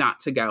decision not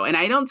to go. And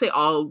I don't say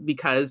all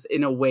because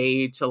in a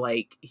way to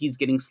like he's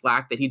getting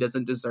slack that he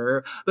doesn't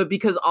deserve, but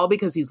because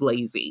he's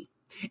lazy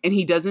and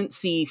he doesn't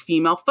see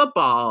female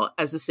football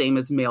as the same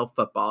as male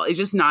football. It's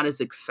just not as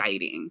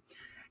exciting.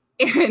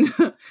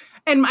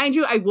 And mind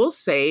you, I will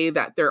say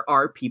that there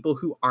are people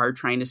who are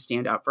trying to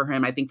stand up for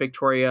him. I think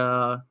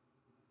Victoria,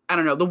 I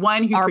don't know, the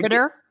one who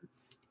Arbiter.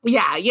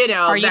 Yeah,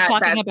 Are you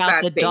talking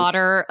about the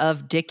daughter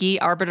of Dickie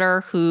Arbiter,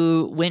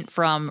 who went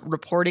from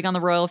reporting on the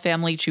royal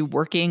family to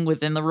working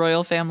within the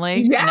royal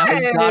family? Yes. And now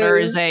his daughter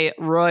is a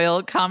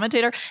royal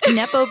commentator.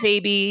 Nepo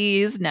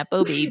babies.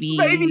 Nepo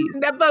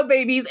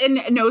babies.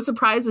 And no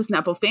surprise, this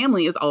Nepo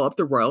family is all up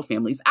the royal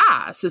family's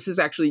ass. This is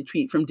actually a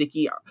tweet from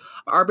Dickie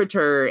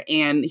Arbiter,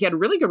 and he had a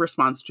really good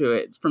response to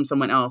it from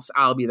someone else,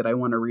 Albie, that I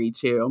want to read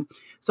too.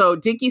 So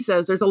Dickie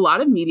says, there's a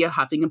lot of media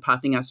huffing and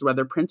puffing as to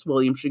whether Prince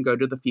William should go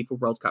to the FIFA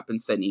World Cup in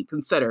Sydney.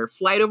 Consider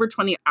flight over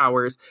 20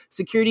 hours,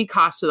 security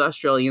costs to the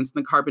Australians,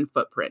 and the carbon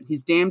footprint.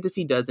 He's damned if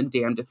he does and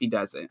damned if he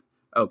doesn't.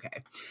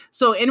 Okay.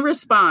 So in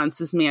response,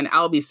 this man,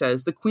 Albie,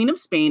 says, the Queen of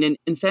Spain and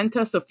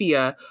Infanta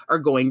Sofia are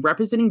going.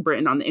 Representing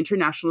Britain on the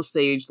international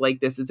stage like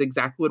this is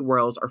exactly what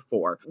royals are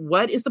for.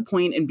 What is the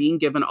point in being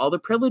given all the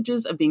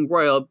privileges of being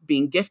royal,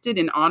 being gifted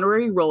an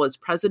honorary role as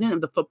president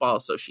of the Football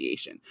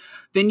Association?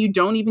 Then you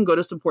don't even go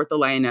to support the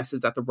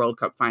Lionesses at the World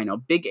Cup final.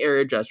 Big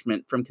error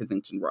judgment from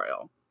Kensington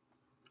Royal.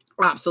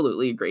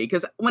 Absolutely agree.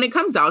 Because when it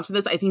comes down to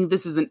this, I think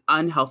this is an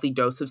unhealthy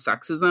dose of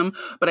sexism,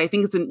 but I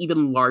think it's an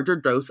even larger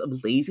dose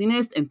of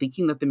laziness and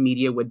thinking that the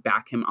media would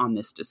back him on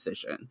this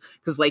decision.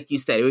 Because like you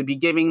said, it would be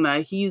giving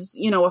he's,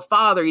 a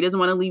father, he doesn't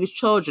want to leave his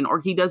children, or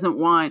he doesn't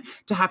want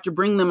to have to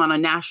bring them on a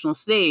national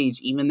stage,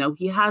 even though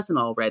he hasn't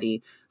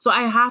already. So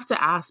I have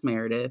to ask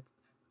Meredith,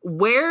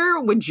 where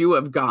would you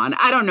have gone?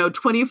 I don't know,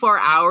 24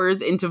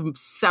 hours into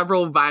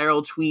several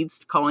viral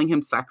tweets calling him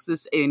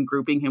sexist and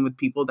grouping him with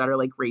people that are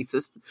like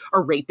racist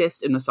or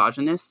rapist and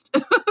misogynist?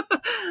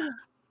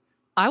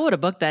 I would have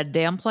booked that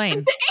damn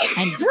plane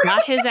and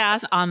got his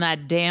ass on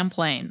that damn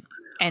plane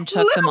and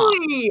took them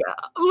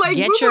off.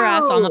 Get your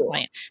ass on the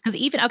plane.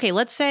 Because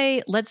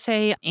let's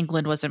say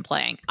England wasn't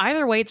playing.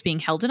 Either way, it's being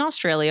held in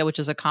Australia, which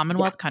is a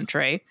Commonwealth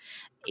country.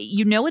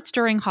 It's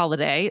during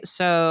holiday,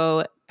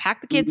 so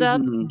pack the kids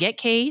up, get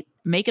Kate,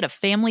 make it a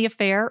family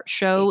affair,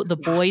 show the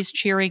boys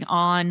cheering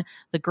on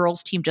the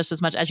girls' team just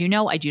as much. As you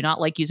know, I do not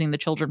like using the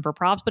children for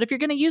props, but if you're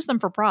going to use them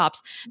for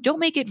props, don't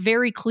make it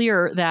very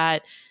clear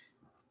that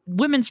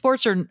women's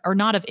sports are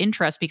not of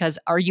interest, because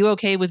are you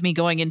okay with me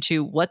going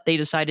into what they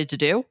decided to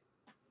do?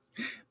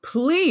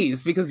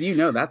 Please, because you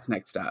know that's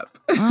next up.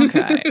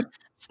 Okay.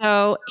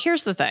 So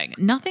here's the thing.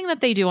 Nothing that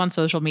they do on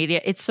social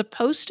media, it's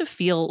supposed to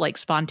feel like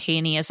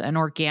spontaneous and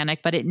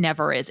organic, but it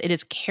never is. It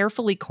is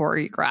carefully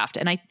choreographed.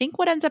 And I think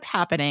what ends up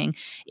happening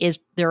is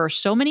there are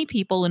so many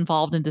people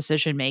involved in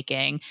decision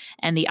making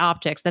and the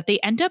optics that they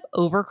end up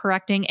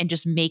overcorrecting and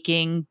just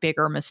making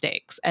bigger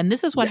mistakes. And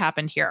this is what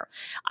happened here.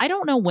 I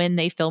don't know when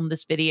they filmed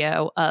this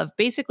video of,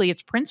 basically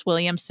it's Prince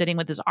William sitting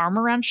with his arm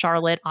around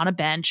Charlotte on a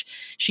bench.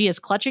 She is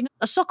clutching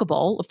a soccer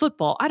ball, a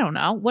football, I don't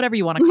know, whatever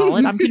you want to call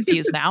it. I'm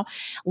confused now.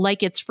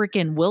 Like it's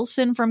freaking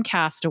Wilson from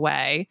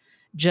Castaway.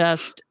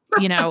 Just,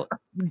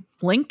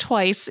 blink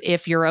twice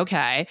if you're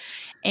okay.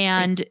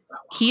 And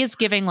he is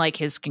giving like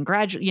his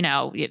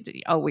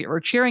we were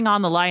cheering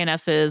on the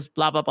Lionesses,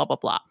 blah, blah, blah, blah,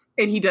 blah.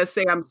 And he does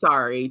say, I'm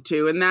sorry,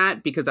 too, in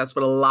that, because that's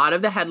what a lot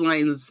of the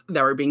headlines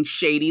that were being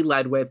shady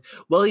led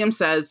with. William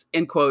says,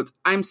 in quotes,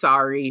 I'm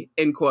sorry,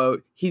 in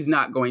quote, he's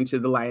not going to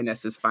the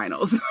Lionesses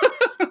finals.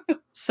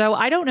 So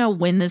I don't know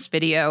when this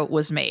video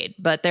was made,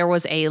 but there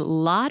was a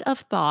lot of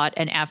thought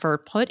and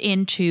effort put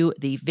into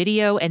the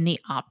video and the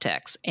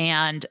optics.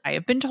 And I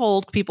have been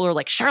told people are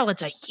like,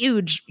 Charlotte's a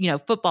huge,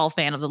 football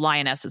fan of the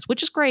Lionesses,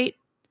 which is great.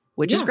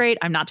 Is great.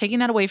 I'm not taking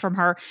that away from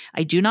her.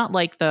 I do not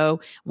like,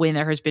 though, when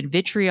there has been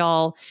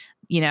vitriol,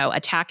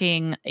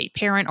 attacking a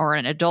parent or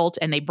an adult,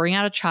 and they bring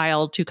out a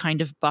child to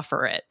kind of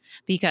buffer it,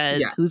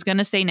 because who's going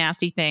to say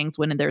nasty things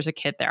when there's a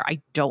kid there?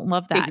 I don't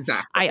love that.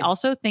 Exactly. I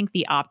also think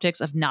the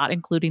optics of not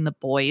including the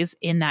boys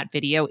in that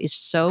video is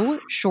so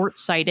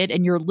short-sighted,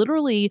 and you're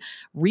literally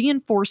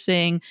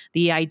reinforcing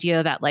the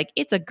idea that, like,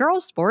 it's a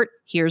girl's sport.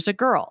 Here's a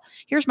girl.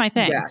 Here's my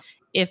thing. Yes.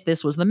 If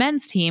this was the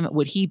men's team,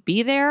 would he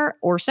be there?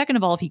 Or second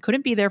of all, if he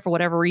couldn't be there for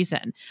whatever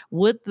reason,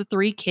 would the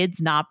 3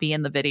 kids not be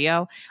in the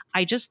video?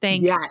 I just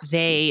think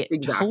they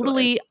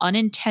totally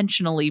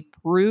unintentionally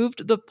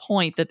proved the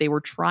point that they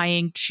were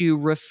trying to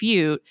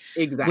refute,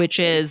 which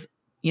is,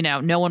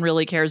 no one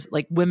really cares,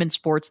 like women's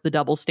sports, the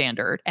double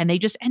standard. And they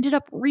just ended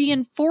up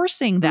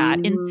reinforcing that.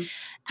 And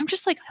I'm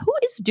just like, who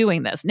is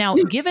doing this? Now,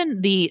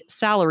 given the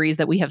salaries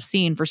that we have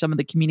seen for some of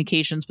the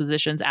communications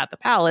positions at the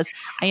Palace,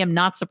 I am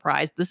not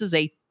surprised. This is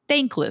a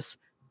thankless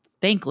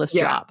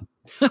job.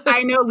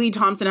 I know Lee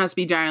Thompson has to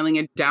be dialing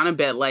it down a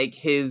bit, like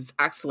his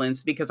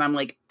excellence, because I'm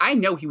like, I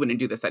know he wouldn't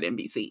do this at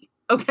NBC.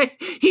 Okay.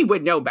 He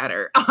would know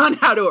better on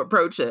how to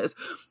approach this,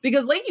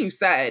 because like you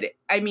said,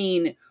 I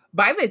mean,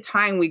 by the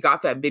time we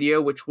got that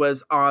video, which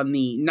was on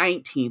the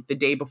 19th, the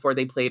day before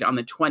they played on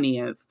the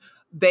 20th,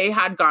 they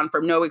had gone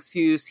from no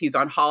excuse, he's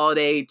on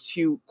holiday,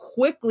 to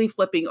quickly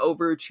flipping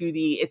over to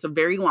it's a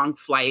very long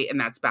flight and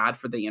that's bad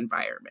for the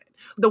environment.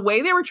 The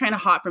way they were trying to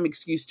hop from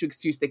excuse to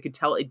excuse, they could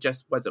tell it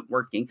just wasn't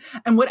working.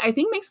 And what I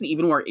think makes it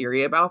even more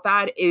eerie about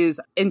that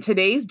is in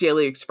today's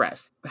Daily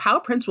Express, how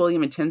Prince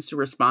William intends to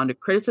respond to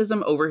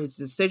criticism over his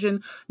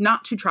decision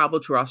not to travel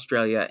to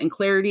Australia, and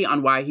clarity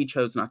on why he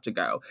chose not to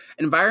go.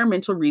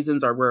 Environmental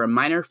reasons were a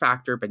minor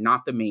factor, but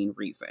not the main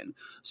reason.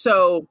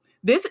 So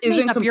this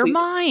isn't Make up your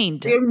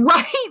mind.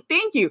 Right.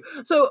 Thank you.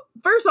 So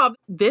first off,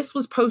 this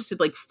was posted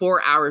like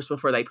 4 hours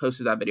before they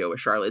posted that video with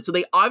Charlotte. So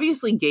they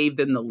obviously gave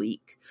them the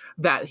leak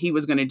that he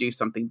was going to do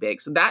something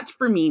big. So that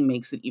for me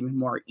makes it even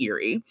more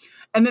eerie.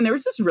 And then there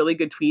was this really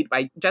good tweet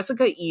by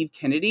Jessica Eve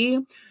Kennedy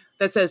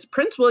that says,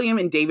 Prince William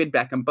and David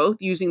Beckham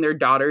both using their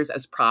daughters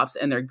as props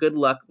in their Good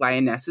Luck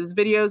Lionesses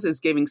videos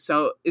is giving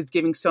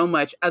so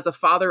much as a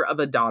father of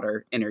a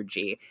daughter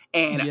energy.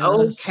 And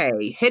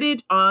okay, hit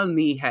it on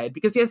the head.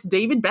 Because yes,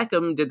 David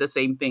Beckham did the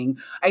same thing.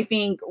 I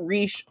think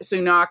Rishi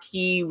Sunak,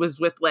 he was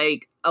with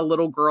like a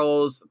little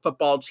girls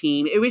football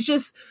team. It was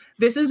just,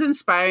 this is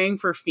inspiring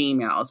for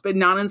females, but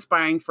not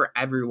inspiring for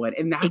everyone.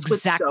 And that's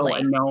what's so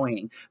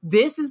annoying.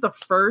 This is the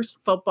first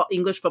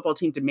English football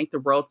team to make the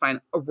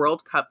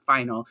World Cup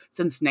final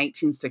since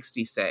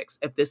 1966.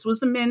 If this was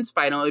the men's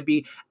final, it would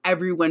be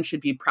everyone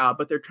should be proud,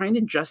 but they're trying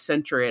to just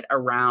center it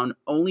around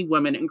only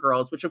women and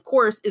girls, which of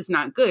course is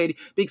not good,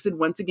 because it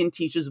once again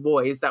teaches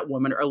boys that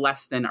women are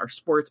less than, our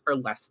sports are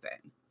less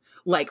than.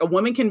 Like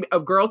a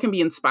girl can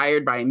be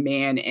inspired by a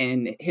man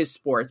in his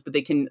sports, but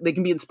they can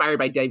be inspired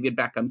by David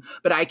Beckham,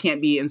 but I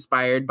can't be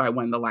inspired by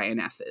one of the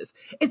Lionesses.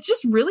 It's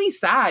just really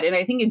sad. And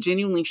I think it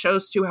genuinely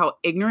shows too how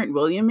ignorant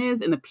William is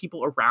and the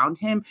people around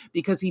him,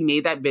 because he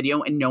made that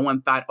video and no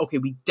one thought, okay,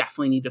 we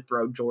definitely need to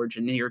throw George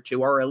in here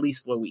too, or at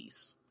least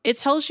Louise. It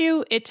tells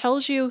you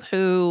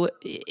who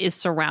is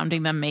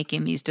surrounding them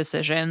making these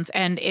decisions.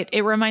 And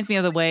it reminds me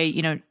of the way,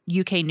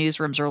 UK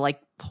newsrooms are like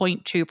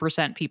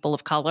 0.2% people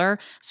of color.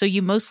 So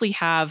you mostly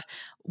have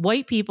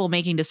white people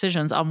making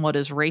decisions on what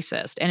is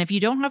racist. And if you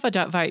don't have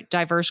a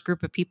diverse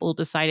group of people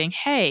deciding,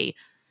 hey,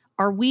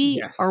 are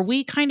we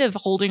kind of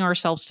holding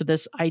ourselves to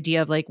this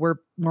idea of like we're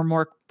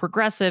more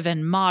progressive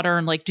and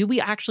modern? Like, do we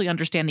actually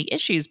understand the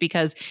issues?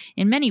 Because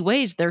in many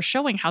ways, they're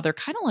showing how they're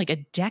kind of like a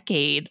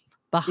decade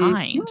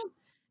behind. Mm-hmm.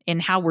 In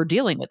how we're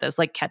dealing with this,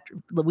 like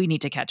we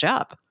need to catch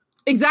up.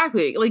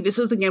 Exactly. Like this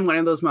was again one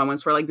of those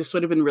moments where like this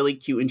would have been really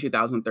cute in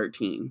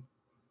 2013.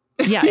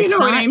 Yeah, You it's know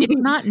not. what I mean?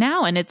 It's not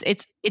now, and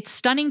it's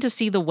stunning to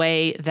see the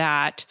way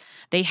that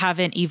they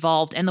haven't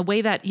evolved, and the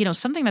way that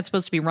something that's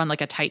supposed to be run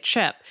like a tight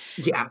ship.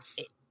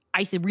 Yes.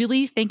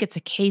 Really think it's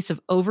a case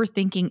of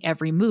overthinking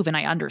every move, and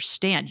I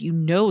understand.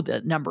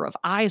 The number of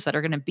eyes that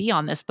are going to be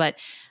on this, but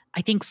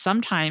I think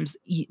sometimes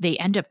they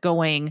end up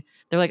going.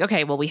 They're like,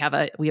 okay, well, we have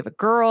a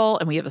girl,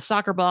 and we have a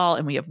soccer ball,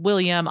 and we have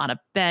William on a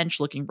bench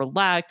looking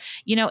relaxed.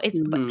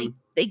 But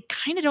they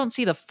kind of don't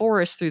see the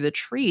forest through the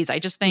trees. I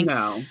just think.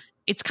 No.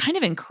 It's kind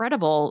of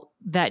incredible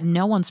that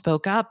no one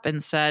spoke up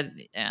and said,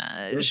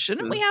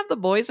 shouldn't we have the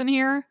boys in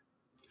here?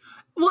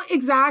 Well,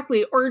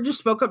 exactly. Or just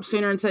spoke up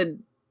sooner and said,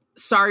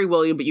 sorry,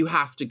 William, but you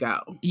have to go.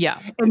 Yeah.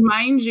 And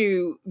mind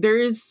you, there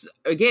is,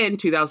 again,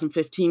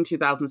 2015,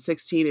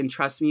 2016. And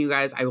trust me, you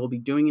guys, I will be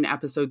doing an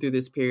episode through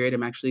this period.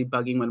 I'm actually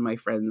bugging one of my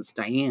friends,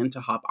 Diane, to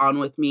hop on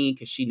with me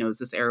because she knows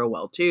this era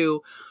well,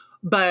 too.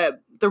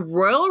 But the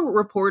royal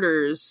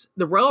reporters,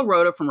 the royal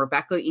rota from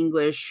Rebecca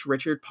English,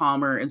 Richard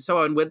Palmer, and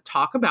so on would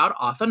talk about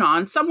off and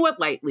on, somewhat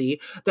lightly,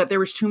 that there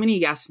was too many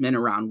yes men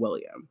around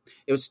William.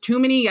 It was too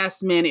many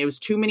yes men. It was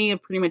too many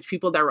of pretty much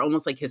people that were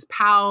almost like his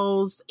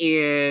pals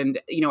and,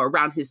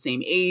 around his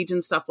same age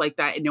and stuff like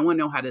that. And no one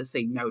knew how to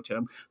say no to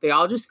him. They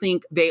all just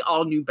think they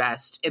all knew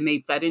best. And they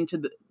fed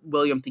into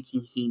William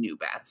thinking he knew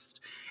best.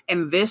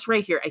 And this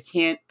right here, I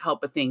can't help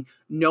but think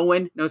no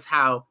one knows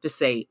how to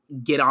say,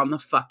 get on the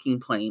fucking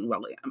plane,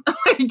 William.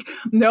 Like,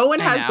 no one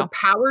has the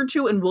power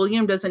to, and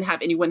William doesn't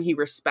have anyone he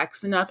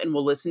respects enough and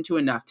will listen to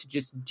enough to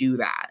just do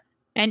that.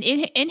 And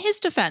in his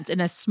defense,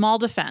 in a small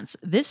defense,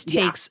 this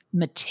takes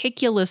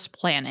meticulous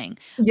planning.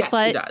 Yes,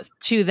 it does.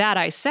 To that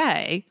I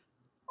say,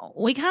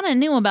 we kind of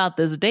knew about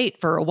this date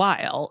for a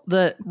while.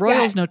 The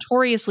Royals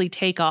notoriously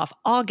take off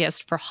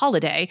August for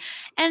holiday.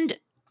 And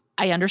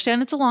I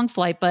understand it's a long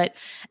flight, but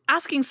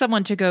asking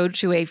someone to go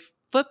to a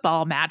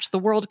football match, the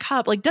World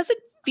Cup, does it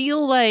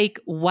feel like,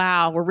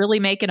 wow, we're really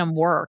making them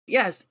work?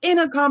 Yes, in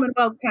a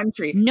Commonwealth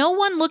country. No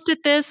one looked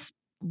at this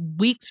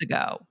weeks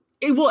ago.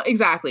 Well,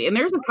 exactly. And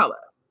there's a color.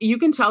 You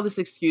can tell this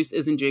excuse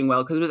isn't doing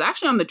well because it was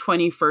actually on the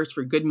 21st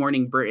for Good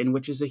Morning Britain,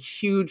 which is a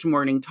huge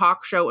morning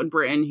talk show in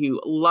Britain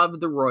who love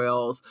the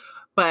royals.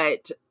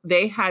 But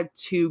they had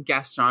two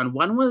guests on.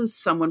 One was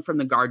someone from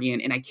The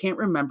Guardian, and I can't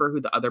remember who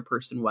the other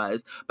person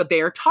was, but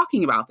they are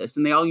talking about this,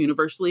 and they all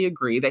universally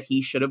agree that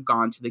he should have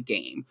gone to the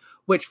game,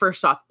 which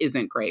first off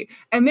isn't great.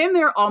 And then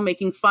they're all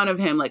making fun of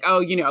him like,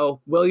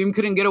 oh, William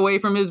couldn't get away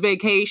from his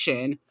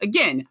vacation.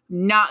 Again,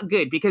 not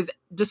good, because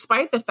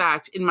despite the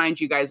fact, and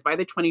mind you guys, by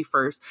the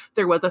 21st,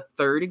 there was a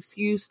third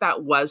excuse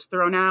that was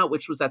thrown out,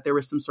 which was that there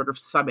was some sort of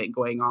summit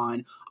going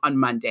on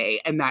Monday,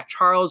 and that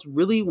Charles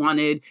really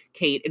wanted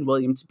Kate and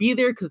William to be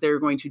there because they were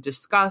going to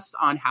discuss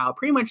on how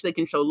pretty much they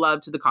can show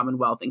love to the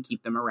Commonwealth and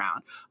keep them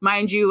around.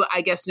 Mind you,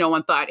 I guess no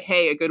one thought,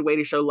 hey, a good way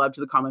to show love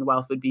to the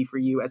Commonwealth would be for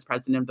you as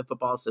president of the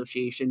Football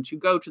Association to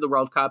go to the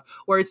World Cup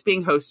where it's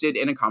being hosted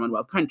in a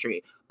Commonwealth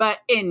country. But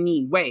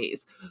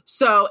anyways,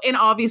 so, and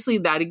obviously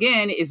that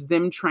again is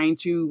them trying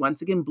to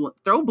once again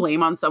throw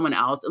blame on someone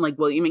else, and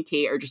William and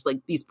Kate are just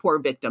these poor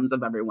victims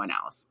of everyone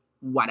else.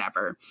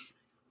 Whatever.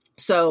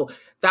 So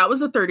that was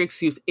the third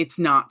excuse. It's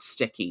not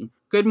sticking.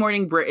 Good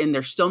Morning Britain,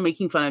 they're still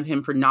making fun of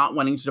him for not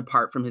wanting to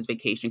depart from his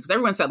vacation because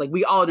everyone said,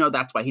 we all know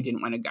that's why he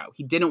didn't want to go.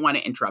 He didn't want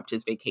to interrupt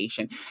his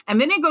vacation.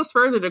 And then it goes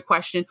further to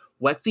question,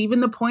 what's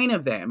even the point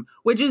of them?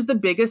 Which is the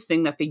biggest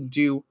thing that they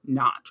do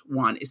not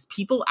want, is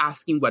people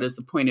asking what is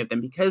the point of them,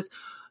 because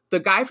the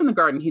guy from The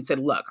Guardian, he said,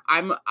 look,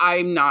 I'm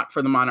not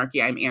for the monarchy.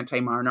 I'm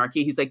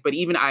anti-monarchy. He's like, but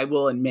even I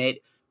will admit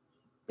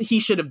he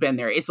should have been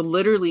there. It's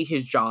literally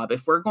his job.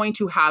 If we're going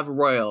to have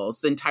royals,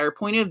 the entire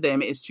point of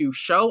them is to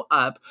show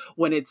up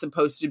when it's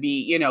supposed to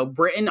be,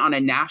 Britain on a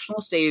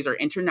national stage or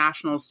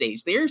international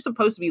stage. They're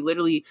supposed to be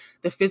literally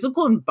the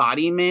physical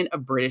embodiment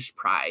of British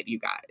pride, you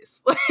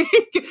guys.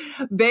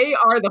 They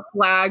are the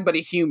flag, but a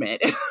human.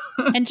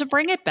 And to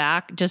bring it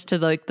back just to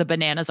the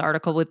Bananas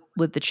article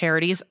with the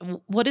charities,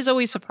 what is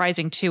always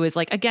surprising too is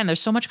again, there's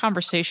so much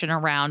conversation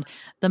around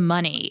the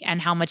money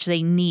and how much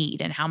they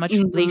need and how much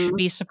they should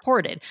be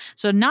supported.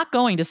 So not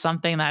going to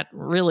something that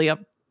really,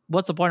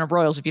 what's the point of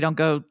royals if you don't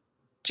go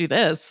to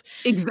this?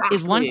 Exactly.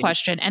 Is one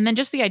question. And then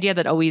just the idea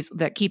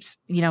that keeps,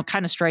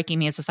 kind of striking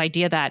me is this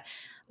idea that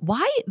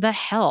why the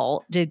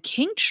hell did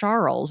King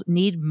Charles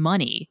need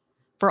money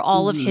for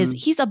all of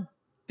he's a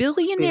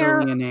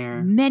billionaire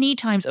many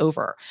times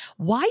over.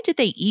 Why did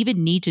they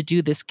even need to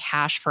do this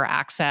cash for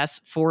access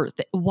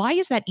why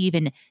is that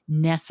even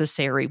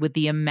necessary with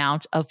the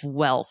amount of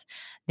wealth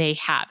they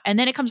have? And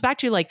then it comes back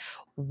to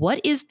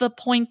what is the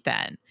point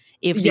then?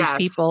 If these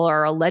people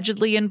are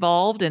allegedly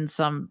involved in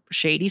some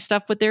shady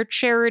stuff with their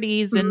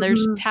charities and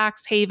there's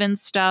tax haven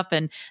stuff,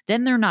 and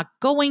then they're not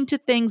going to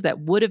things that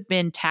would have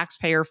been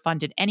taxpayer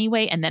funded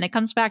anyway. And then it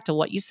comes back to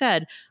what you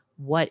said.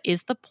 What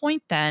is the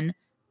point then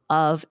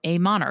of a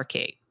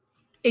monarchy?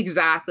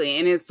 Exactly.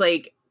 And it's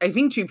I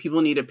think, too,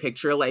 people need a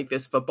picture like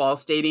this football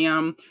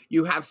stadium.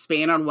 You have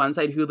Spain on one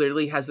side, who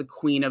literally has the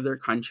queen of their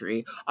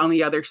country. On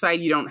the other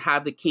side, you don't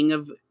have the king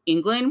of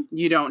England.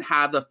 You don't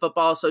have the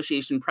Football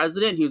Association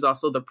president, who's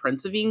also the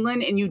Prince of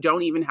England. And you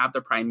don't even have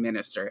the prime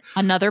minister.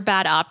 Another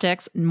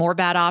more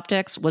bad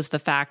optics was the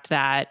fact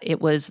that it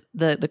was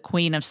the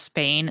queen of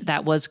Spain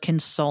that was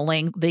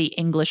consoling the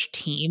English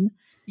team.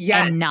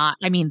 Yes. And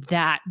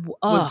that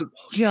was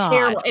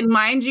terrible. And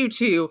mind you,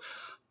 too,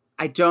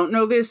 I don't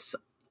know this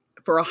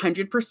for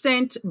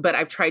 100%, but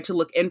I've tried to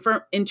look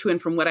into,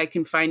 and from what I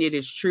can find, it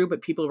is true.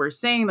 But people were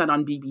saying that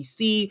on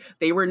BBC,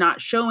 they were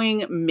not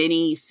showing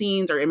many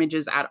scenes or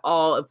images at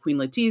all of Queen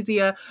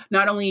Letizia,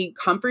 not only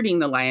comforting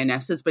the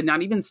Lionesses, but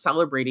not even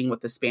celebrating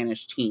with the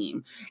Spanish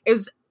team. It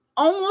was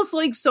almost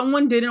like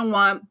someone didn't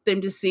want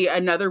them to see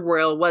another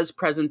royal was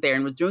present there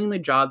and was doing the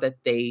job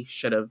that they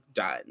should have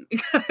done,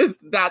 because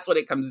that's what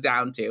it comes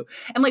down to.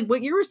 And like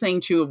what you were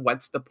saying too, of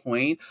what's the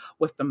point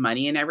with the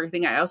money and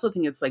everything, I also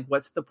think it's like,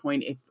 what's the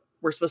point if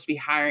we're supposed to be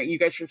hiring, you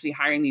guys should be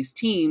hiring these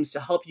teams to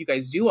help you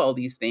guys do all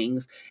these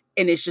things.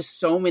 And it's just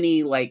so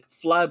many like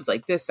flubs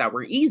like this that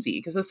were easy.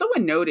 Because as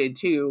someone noted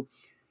too,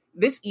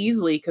 this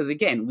easily, because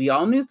again, we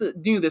all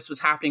knew this was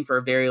happening for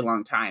a very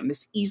long time.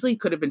 This easily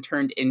could have been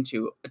turned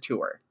into a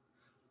tour.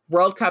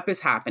 World Cup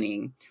is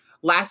happening.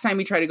 Last time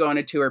we tried to go on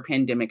a tour,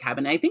 pandemic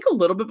happened. I think a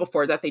little bit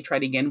before that they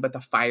tried again, but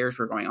the fires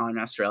were going on in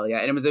Australia.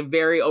 And it was a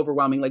very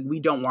overwhelming, like, we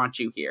don't want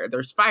you here.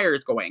 There's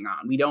fires going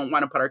on. We don't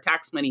want to put our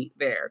tax money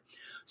there.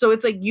 So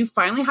it's like you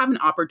finally have an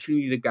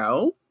opportunity to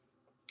go.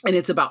 And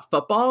it's about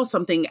football,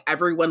 something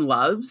everyone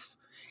loves.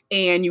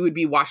 And you would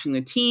be watching the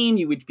team.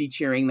 You would be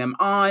cheering them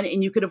on.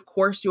 And you could, of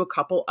course, do a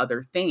couple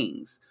other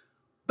things.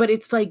 But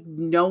it's like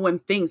no one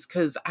thinks,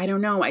 because I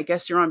don't know, I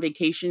guess you're on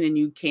vacation and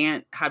you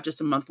can't have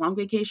just a month-long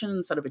vacation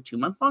instead of a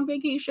 2-month-long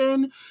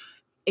vacation.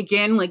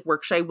 Again, like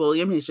Workshy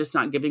William is just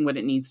not giving what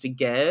it needs to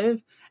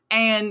give.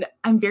 And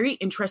I'm very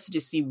interested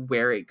to see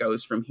where it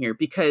goes from here,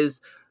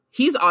 because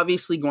he's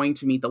obviously going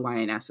to meet the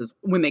Lionesses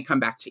when they come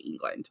back to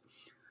England.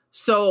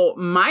 So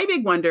my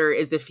big wonder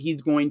is if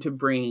he's going to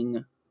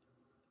bring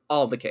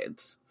all the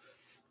kids.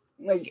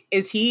 Like,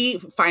 is he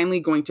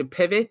finally going to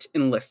pivot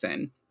and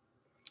listen?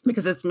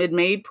 Because it's been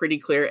made pretty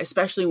clear,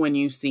 especially when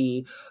you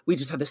see, we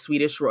just had the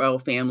Swedish royal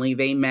family.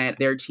 They met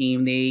their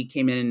team. They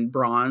came in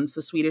bronze,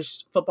 the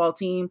Swedish football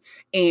team.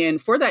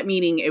 And for that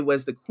meeting, it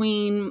was the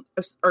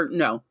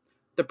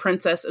the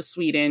princess of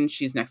Sweden.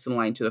 She's next in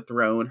line to the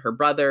throne. Her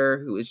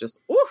brother, who is just,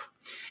 oof.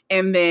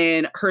 And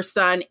then her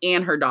son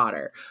and her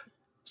daughter.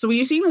 So when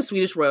you're seeing the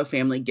Swedish royal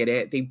family get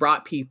it, they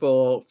brought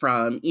people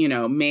from,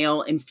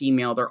 male and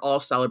female. They're all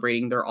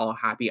celebrating. They're all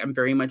happy. I'm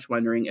very much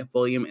wondering if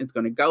William is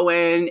going to go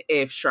in,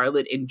 if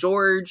Charlotte and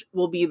George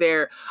will be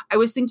there. I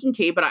was thinking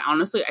Kate, but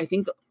I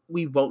think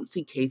we won't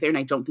see Kate there. And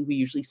I don't think we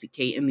usually see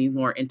Kate in these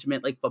more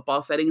intimate, like,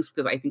 football settings,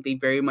 because I think they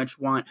very much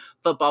want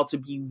football to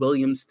be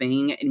William's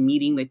thing, and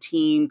meeting the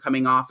team,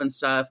 coming off and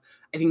stuff.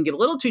 I think get a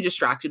little too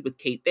distracted with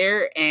Kate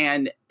there.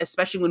 And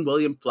especially when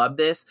William flubbed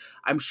this,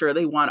 I'm sure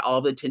they want all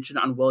of the attention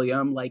on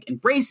William, like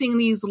embracing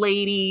these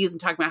ladies and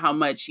talking about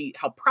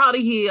how proud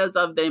he is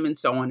of them, and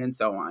so on and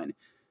so on.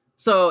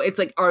 So it's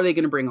like, are they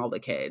going to bring all the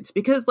kids?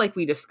 Because like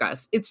we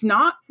discussed, it's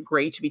not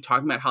great to be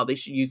talking about how they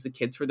should use the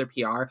kids for their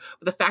PR.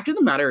 But the fact of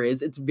the matter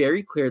is, it's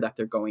very clear that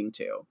they're going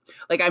to.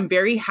 Like, I'm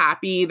very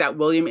happy that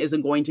William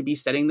isn't going to be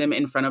setting them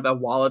in front of a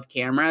wall of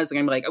cameras and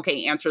going to be like,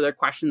 okay, answer their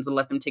questions and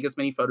let them take as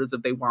many photos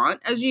if they want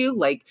as you,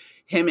 like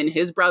him and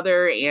his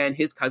brother and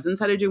his cousins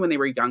had to do when they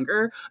were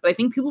younger. But I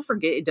think people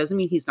forget it doesn't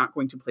mean he's not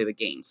going to play the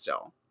game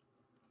still.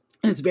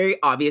 And it's very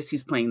obvious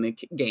he's playing the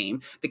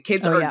game. The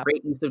kids are a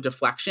great use of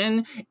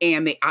deflection,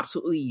 and they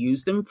absolutely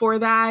use them for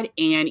that.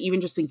 And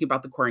even just thinking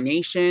about the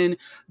coronation,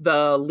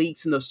 the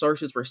leaks and those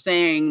sources were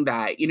saying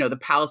that, the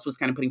palace was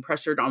kind of putting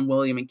pressure on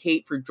William and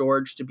Kate for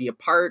George to be a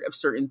part of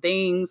certain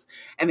things.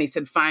 And they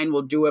said, fine,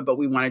 we'll do it, but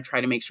we want to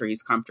try to make sure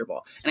he's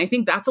comfortable. And I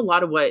think that's a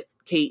lot of what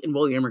Kate and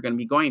William are going to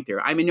be going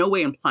through. I'm in no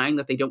way implying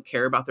that they don't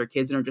care about their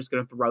kids and are just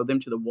going to throw them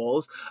to the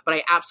wolves, but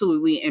I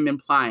absolutely am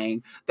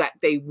implying that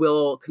they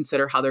will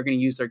consider how they're going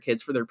to use their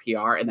kids for their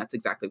PR, and that's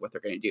exactly what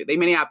they're going to do. They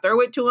may not throw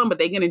it to them, but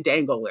they're going to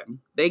dangle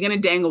them. They're going to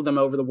dangle them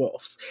over the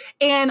wolves.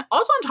 And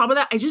also on top of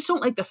that, I just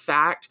don't like the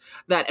fact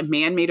that a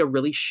man made a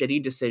really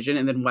shitty decision,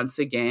 and then once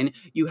again,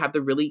 you have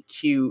the really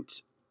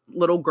cute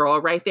little girl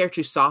right there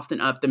to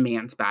soften up the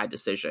man's bad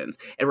decisions.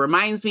 It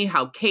reminds me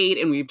how Kate,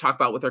 and we've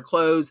talked about with her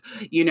clothes,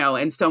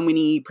 and so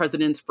many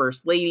presidents,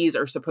 first ladies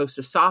are supposed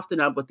to soften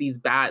up what these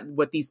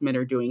men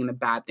are doing and the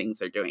bad things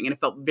they're doing. And it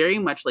felt very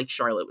much like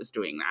Charlotte was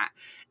doing that.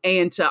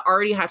 And to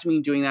already have to be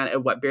doing that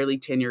at barely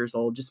 10 years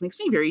old just makes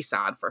me very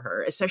sad for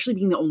her, especially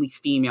being the only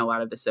female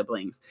out of the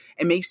siblings.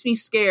 It makes me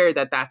scared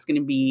that that's going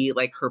to be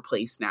like her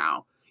place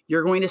now.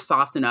 You're going to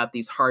soften up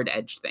these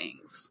hard-edged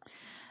things.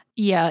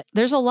 Yeah,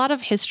 there's a lot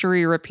of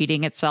history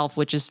repeating itself,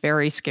 which is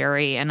very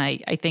scary. And I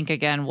think,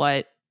 again,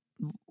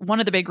 one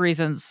of the big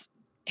reasons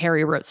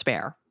Harry wrote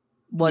Spare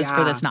was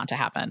for this not to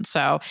happen.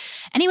 So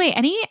anyway,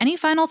 any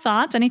final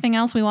thoughts? Anything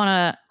else we want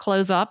to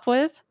close up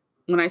with?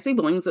 when I say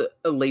bullying's a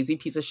lazy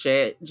piece of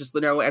shit, just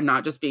know I'm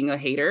not just being a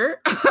hater.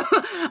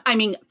 I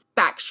mean,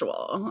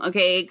 factual.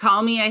 Okay.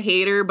 Call me a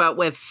hater, but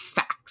with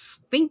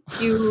facts. Thank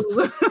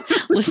you.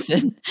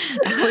 Listen,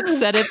 Alex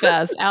said it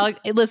best. Alex,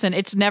 listen,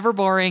 it's never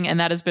boring. And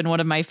that has been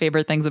one of my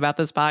favorite things about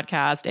this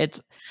podcast.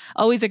 It's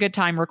always a good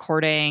time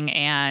recording.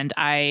 And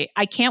I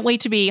can't wait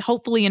to be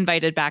hopefully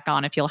invited back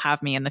on if you'll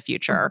have me in the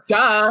future.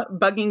 Duh,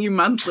 bugging you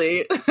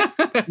monthly.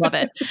 Love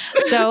it.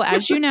 So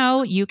as you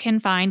know, you can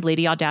find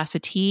Lady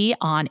Audacity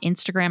on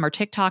Instagram or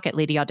TikTok at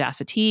Lady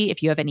Audacity.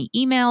 If you have any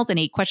emails,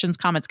 any questions,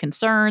 comments,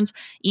 concerns,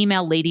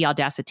 email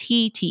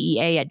LadyAudacity,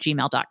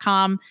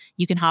 TEA@gmail.com.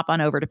 You can hop on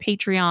over to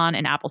Patreon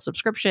and Apple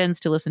subscriptions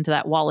to listen to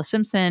that Wallace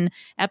Simpson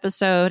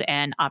episode,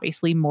 and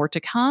obviously more to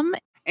come.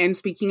 And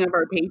speaking of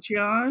our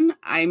Patreon,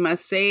 I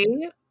must say,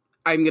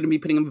 I'm going to be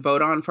putting a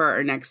vote on for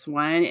our next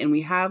one. And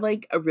we have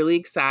like a really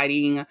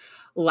exciting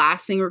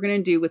last thing we're going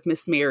to do with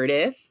Miss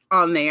Meredith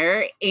on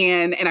there.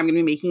 And I'm going to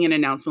be making an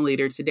announcement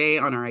later today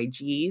on our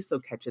IG. So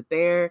catch it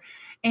there.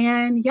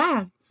 And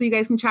yeah, so you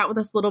guys can chat with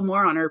us a little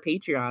more on our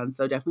Patreon.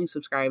 So definitely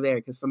subscribe there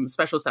because some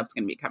special stuff's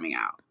going to be coming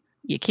out.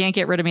 You can't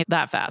get rid of me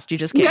that fast. You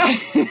just can't.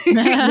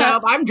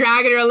 Nope, I'm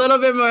dragging her a little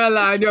bit more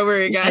along. Don't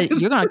worry, guys.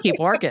 You're going to keep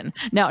working.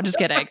 No, just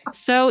kidding.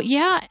 So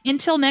yeah,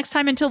 until next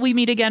time, until we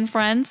meet again,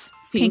 friends,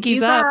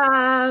 pinkies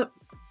up.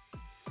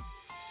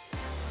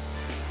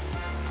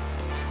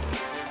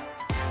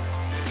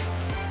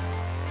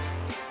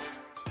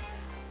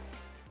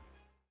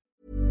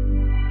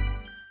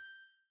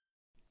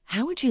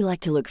 How would you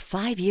like to look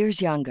 5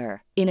 years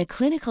younger? In a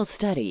clinical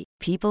study,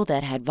 people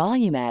that had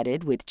volume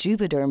added with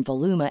Juvederm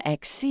Voluma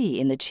XC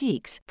in the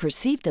cheeks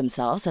perceived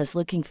themselves as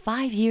looking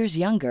 5 years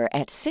younger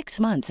at 6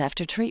 months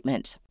after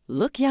treatment.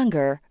 Look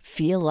younger,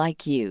 feel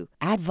like you.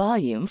 Add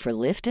volume for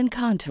lift and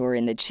contour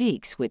in the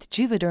cheeks with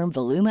Juvederm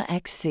Voluma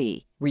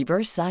XC.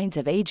 Reverse signs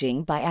of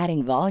aging by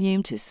adding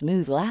volume to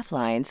smooth laugh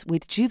lines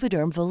with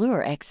Juvederm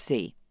Volure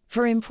XC.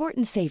 For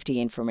important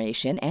safety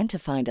information and to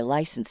find a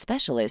licensed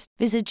specialist,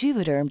 visit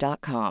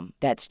Juvederm.com.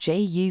 That's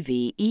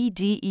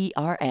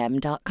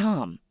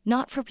JUVEDERM.com.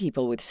 Not for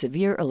people with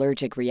severe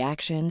allergic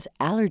reactions,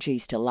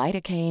 allergies to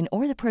lidocaine,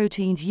 or the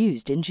proteins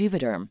used in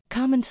Juvederm.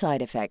 Common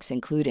side effects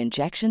include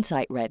injection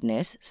site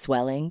redness,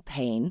 swelling,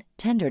 pain,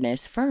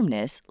 tenderness,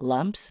 firmness,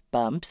 lumps,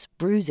 bumps,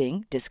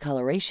 bruising,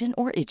 discoloration,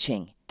 or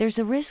itching. There's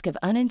a risk of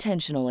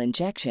unintentional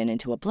injection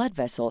into a blood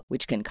vessel,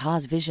 which can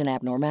cause vision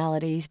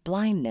abnormalities,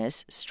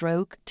 blindness,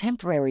 stroke,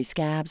 temporary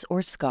scabs,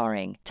 or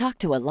scarring. Talk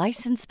to a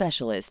licensed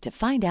specialist to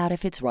find out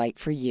if it's right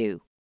for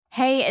you.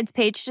 Hey, it's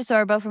Paige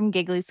DeSorbo from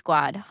Giggly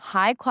Squad.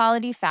 High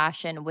quality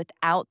fashion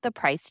without the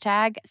price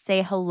tag.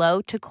 Say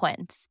hello to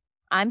Quince.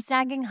 I'm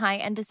snagging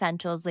high-end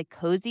essentials like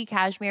cozy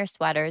cashmere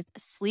sweaters,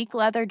 sleek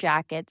leather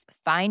jackets,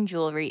 fine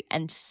jewelry,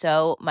 and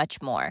so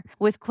much more.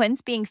 With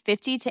Quince being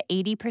 50 to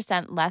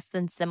 80% less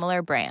than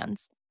similar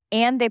brands.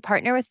 And they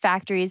partner with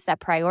factories that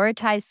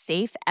prioritize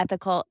safe,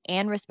 ethical,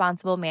 and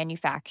responsible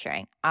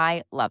manufacturing.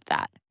 I love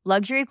that.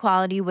 Luxury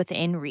quality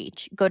within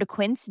reach. Go to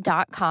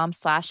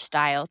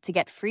quince.com/style to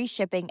get free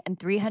shipping and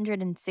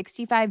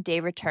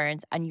 365-day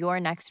returns on your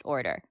next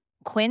order.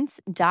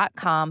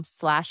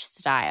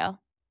 Quince.com/style.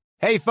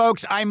 Hey,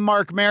 folks, I'm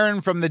Mark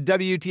Maron from the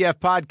WTF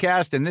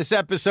Podcast, and this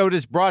episode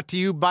is brought to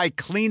you by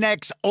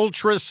Kleenex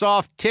Ultra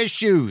Soft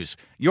Tissues,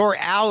 your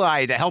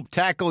ally to help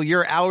tackle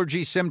your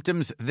allergy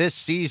symptoms this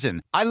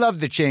season. I love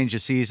the change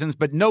of seasons,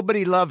 but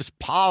nobody loves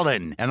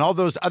pollen and all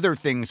those other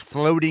things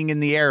floating in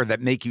the air that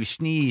make you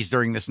sneeze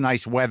during this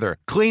nice weather.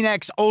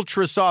 Kleenex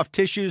Ultra Soft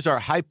Tissues are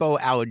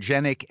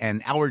hypoallergenic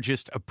and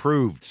allergist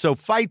approved, so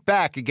fight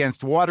back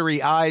against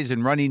watery eyes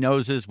and runny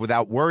noses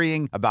without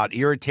worrying about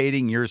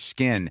irritating your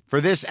skin.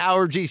 For this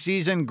allergy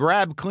season,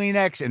 grab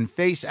Kleenex and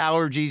face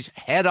allergies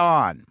head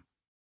on.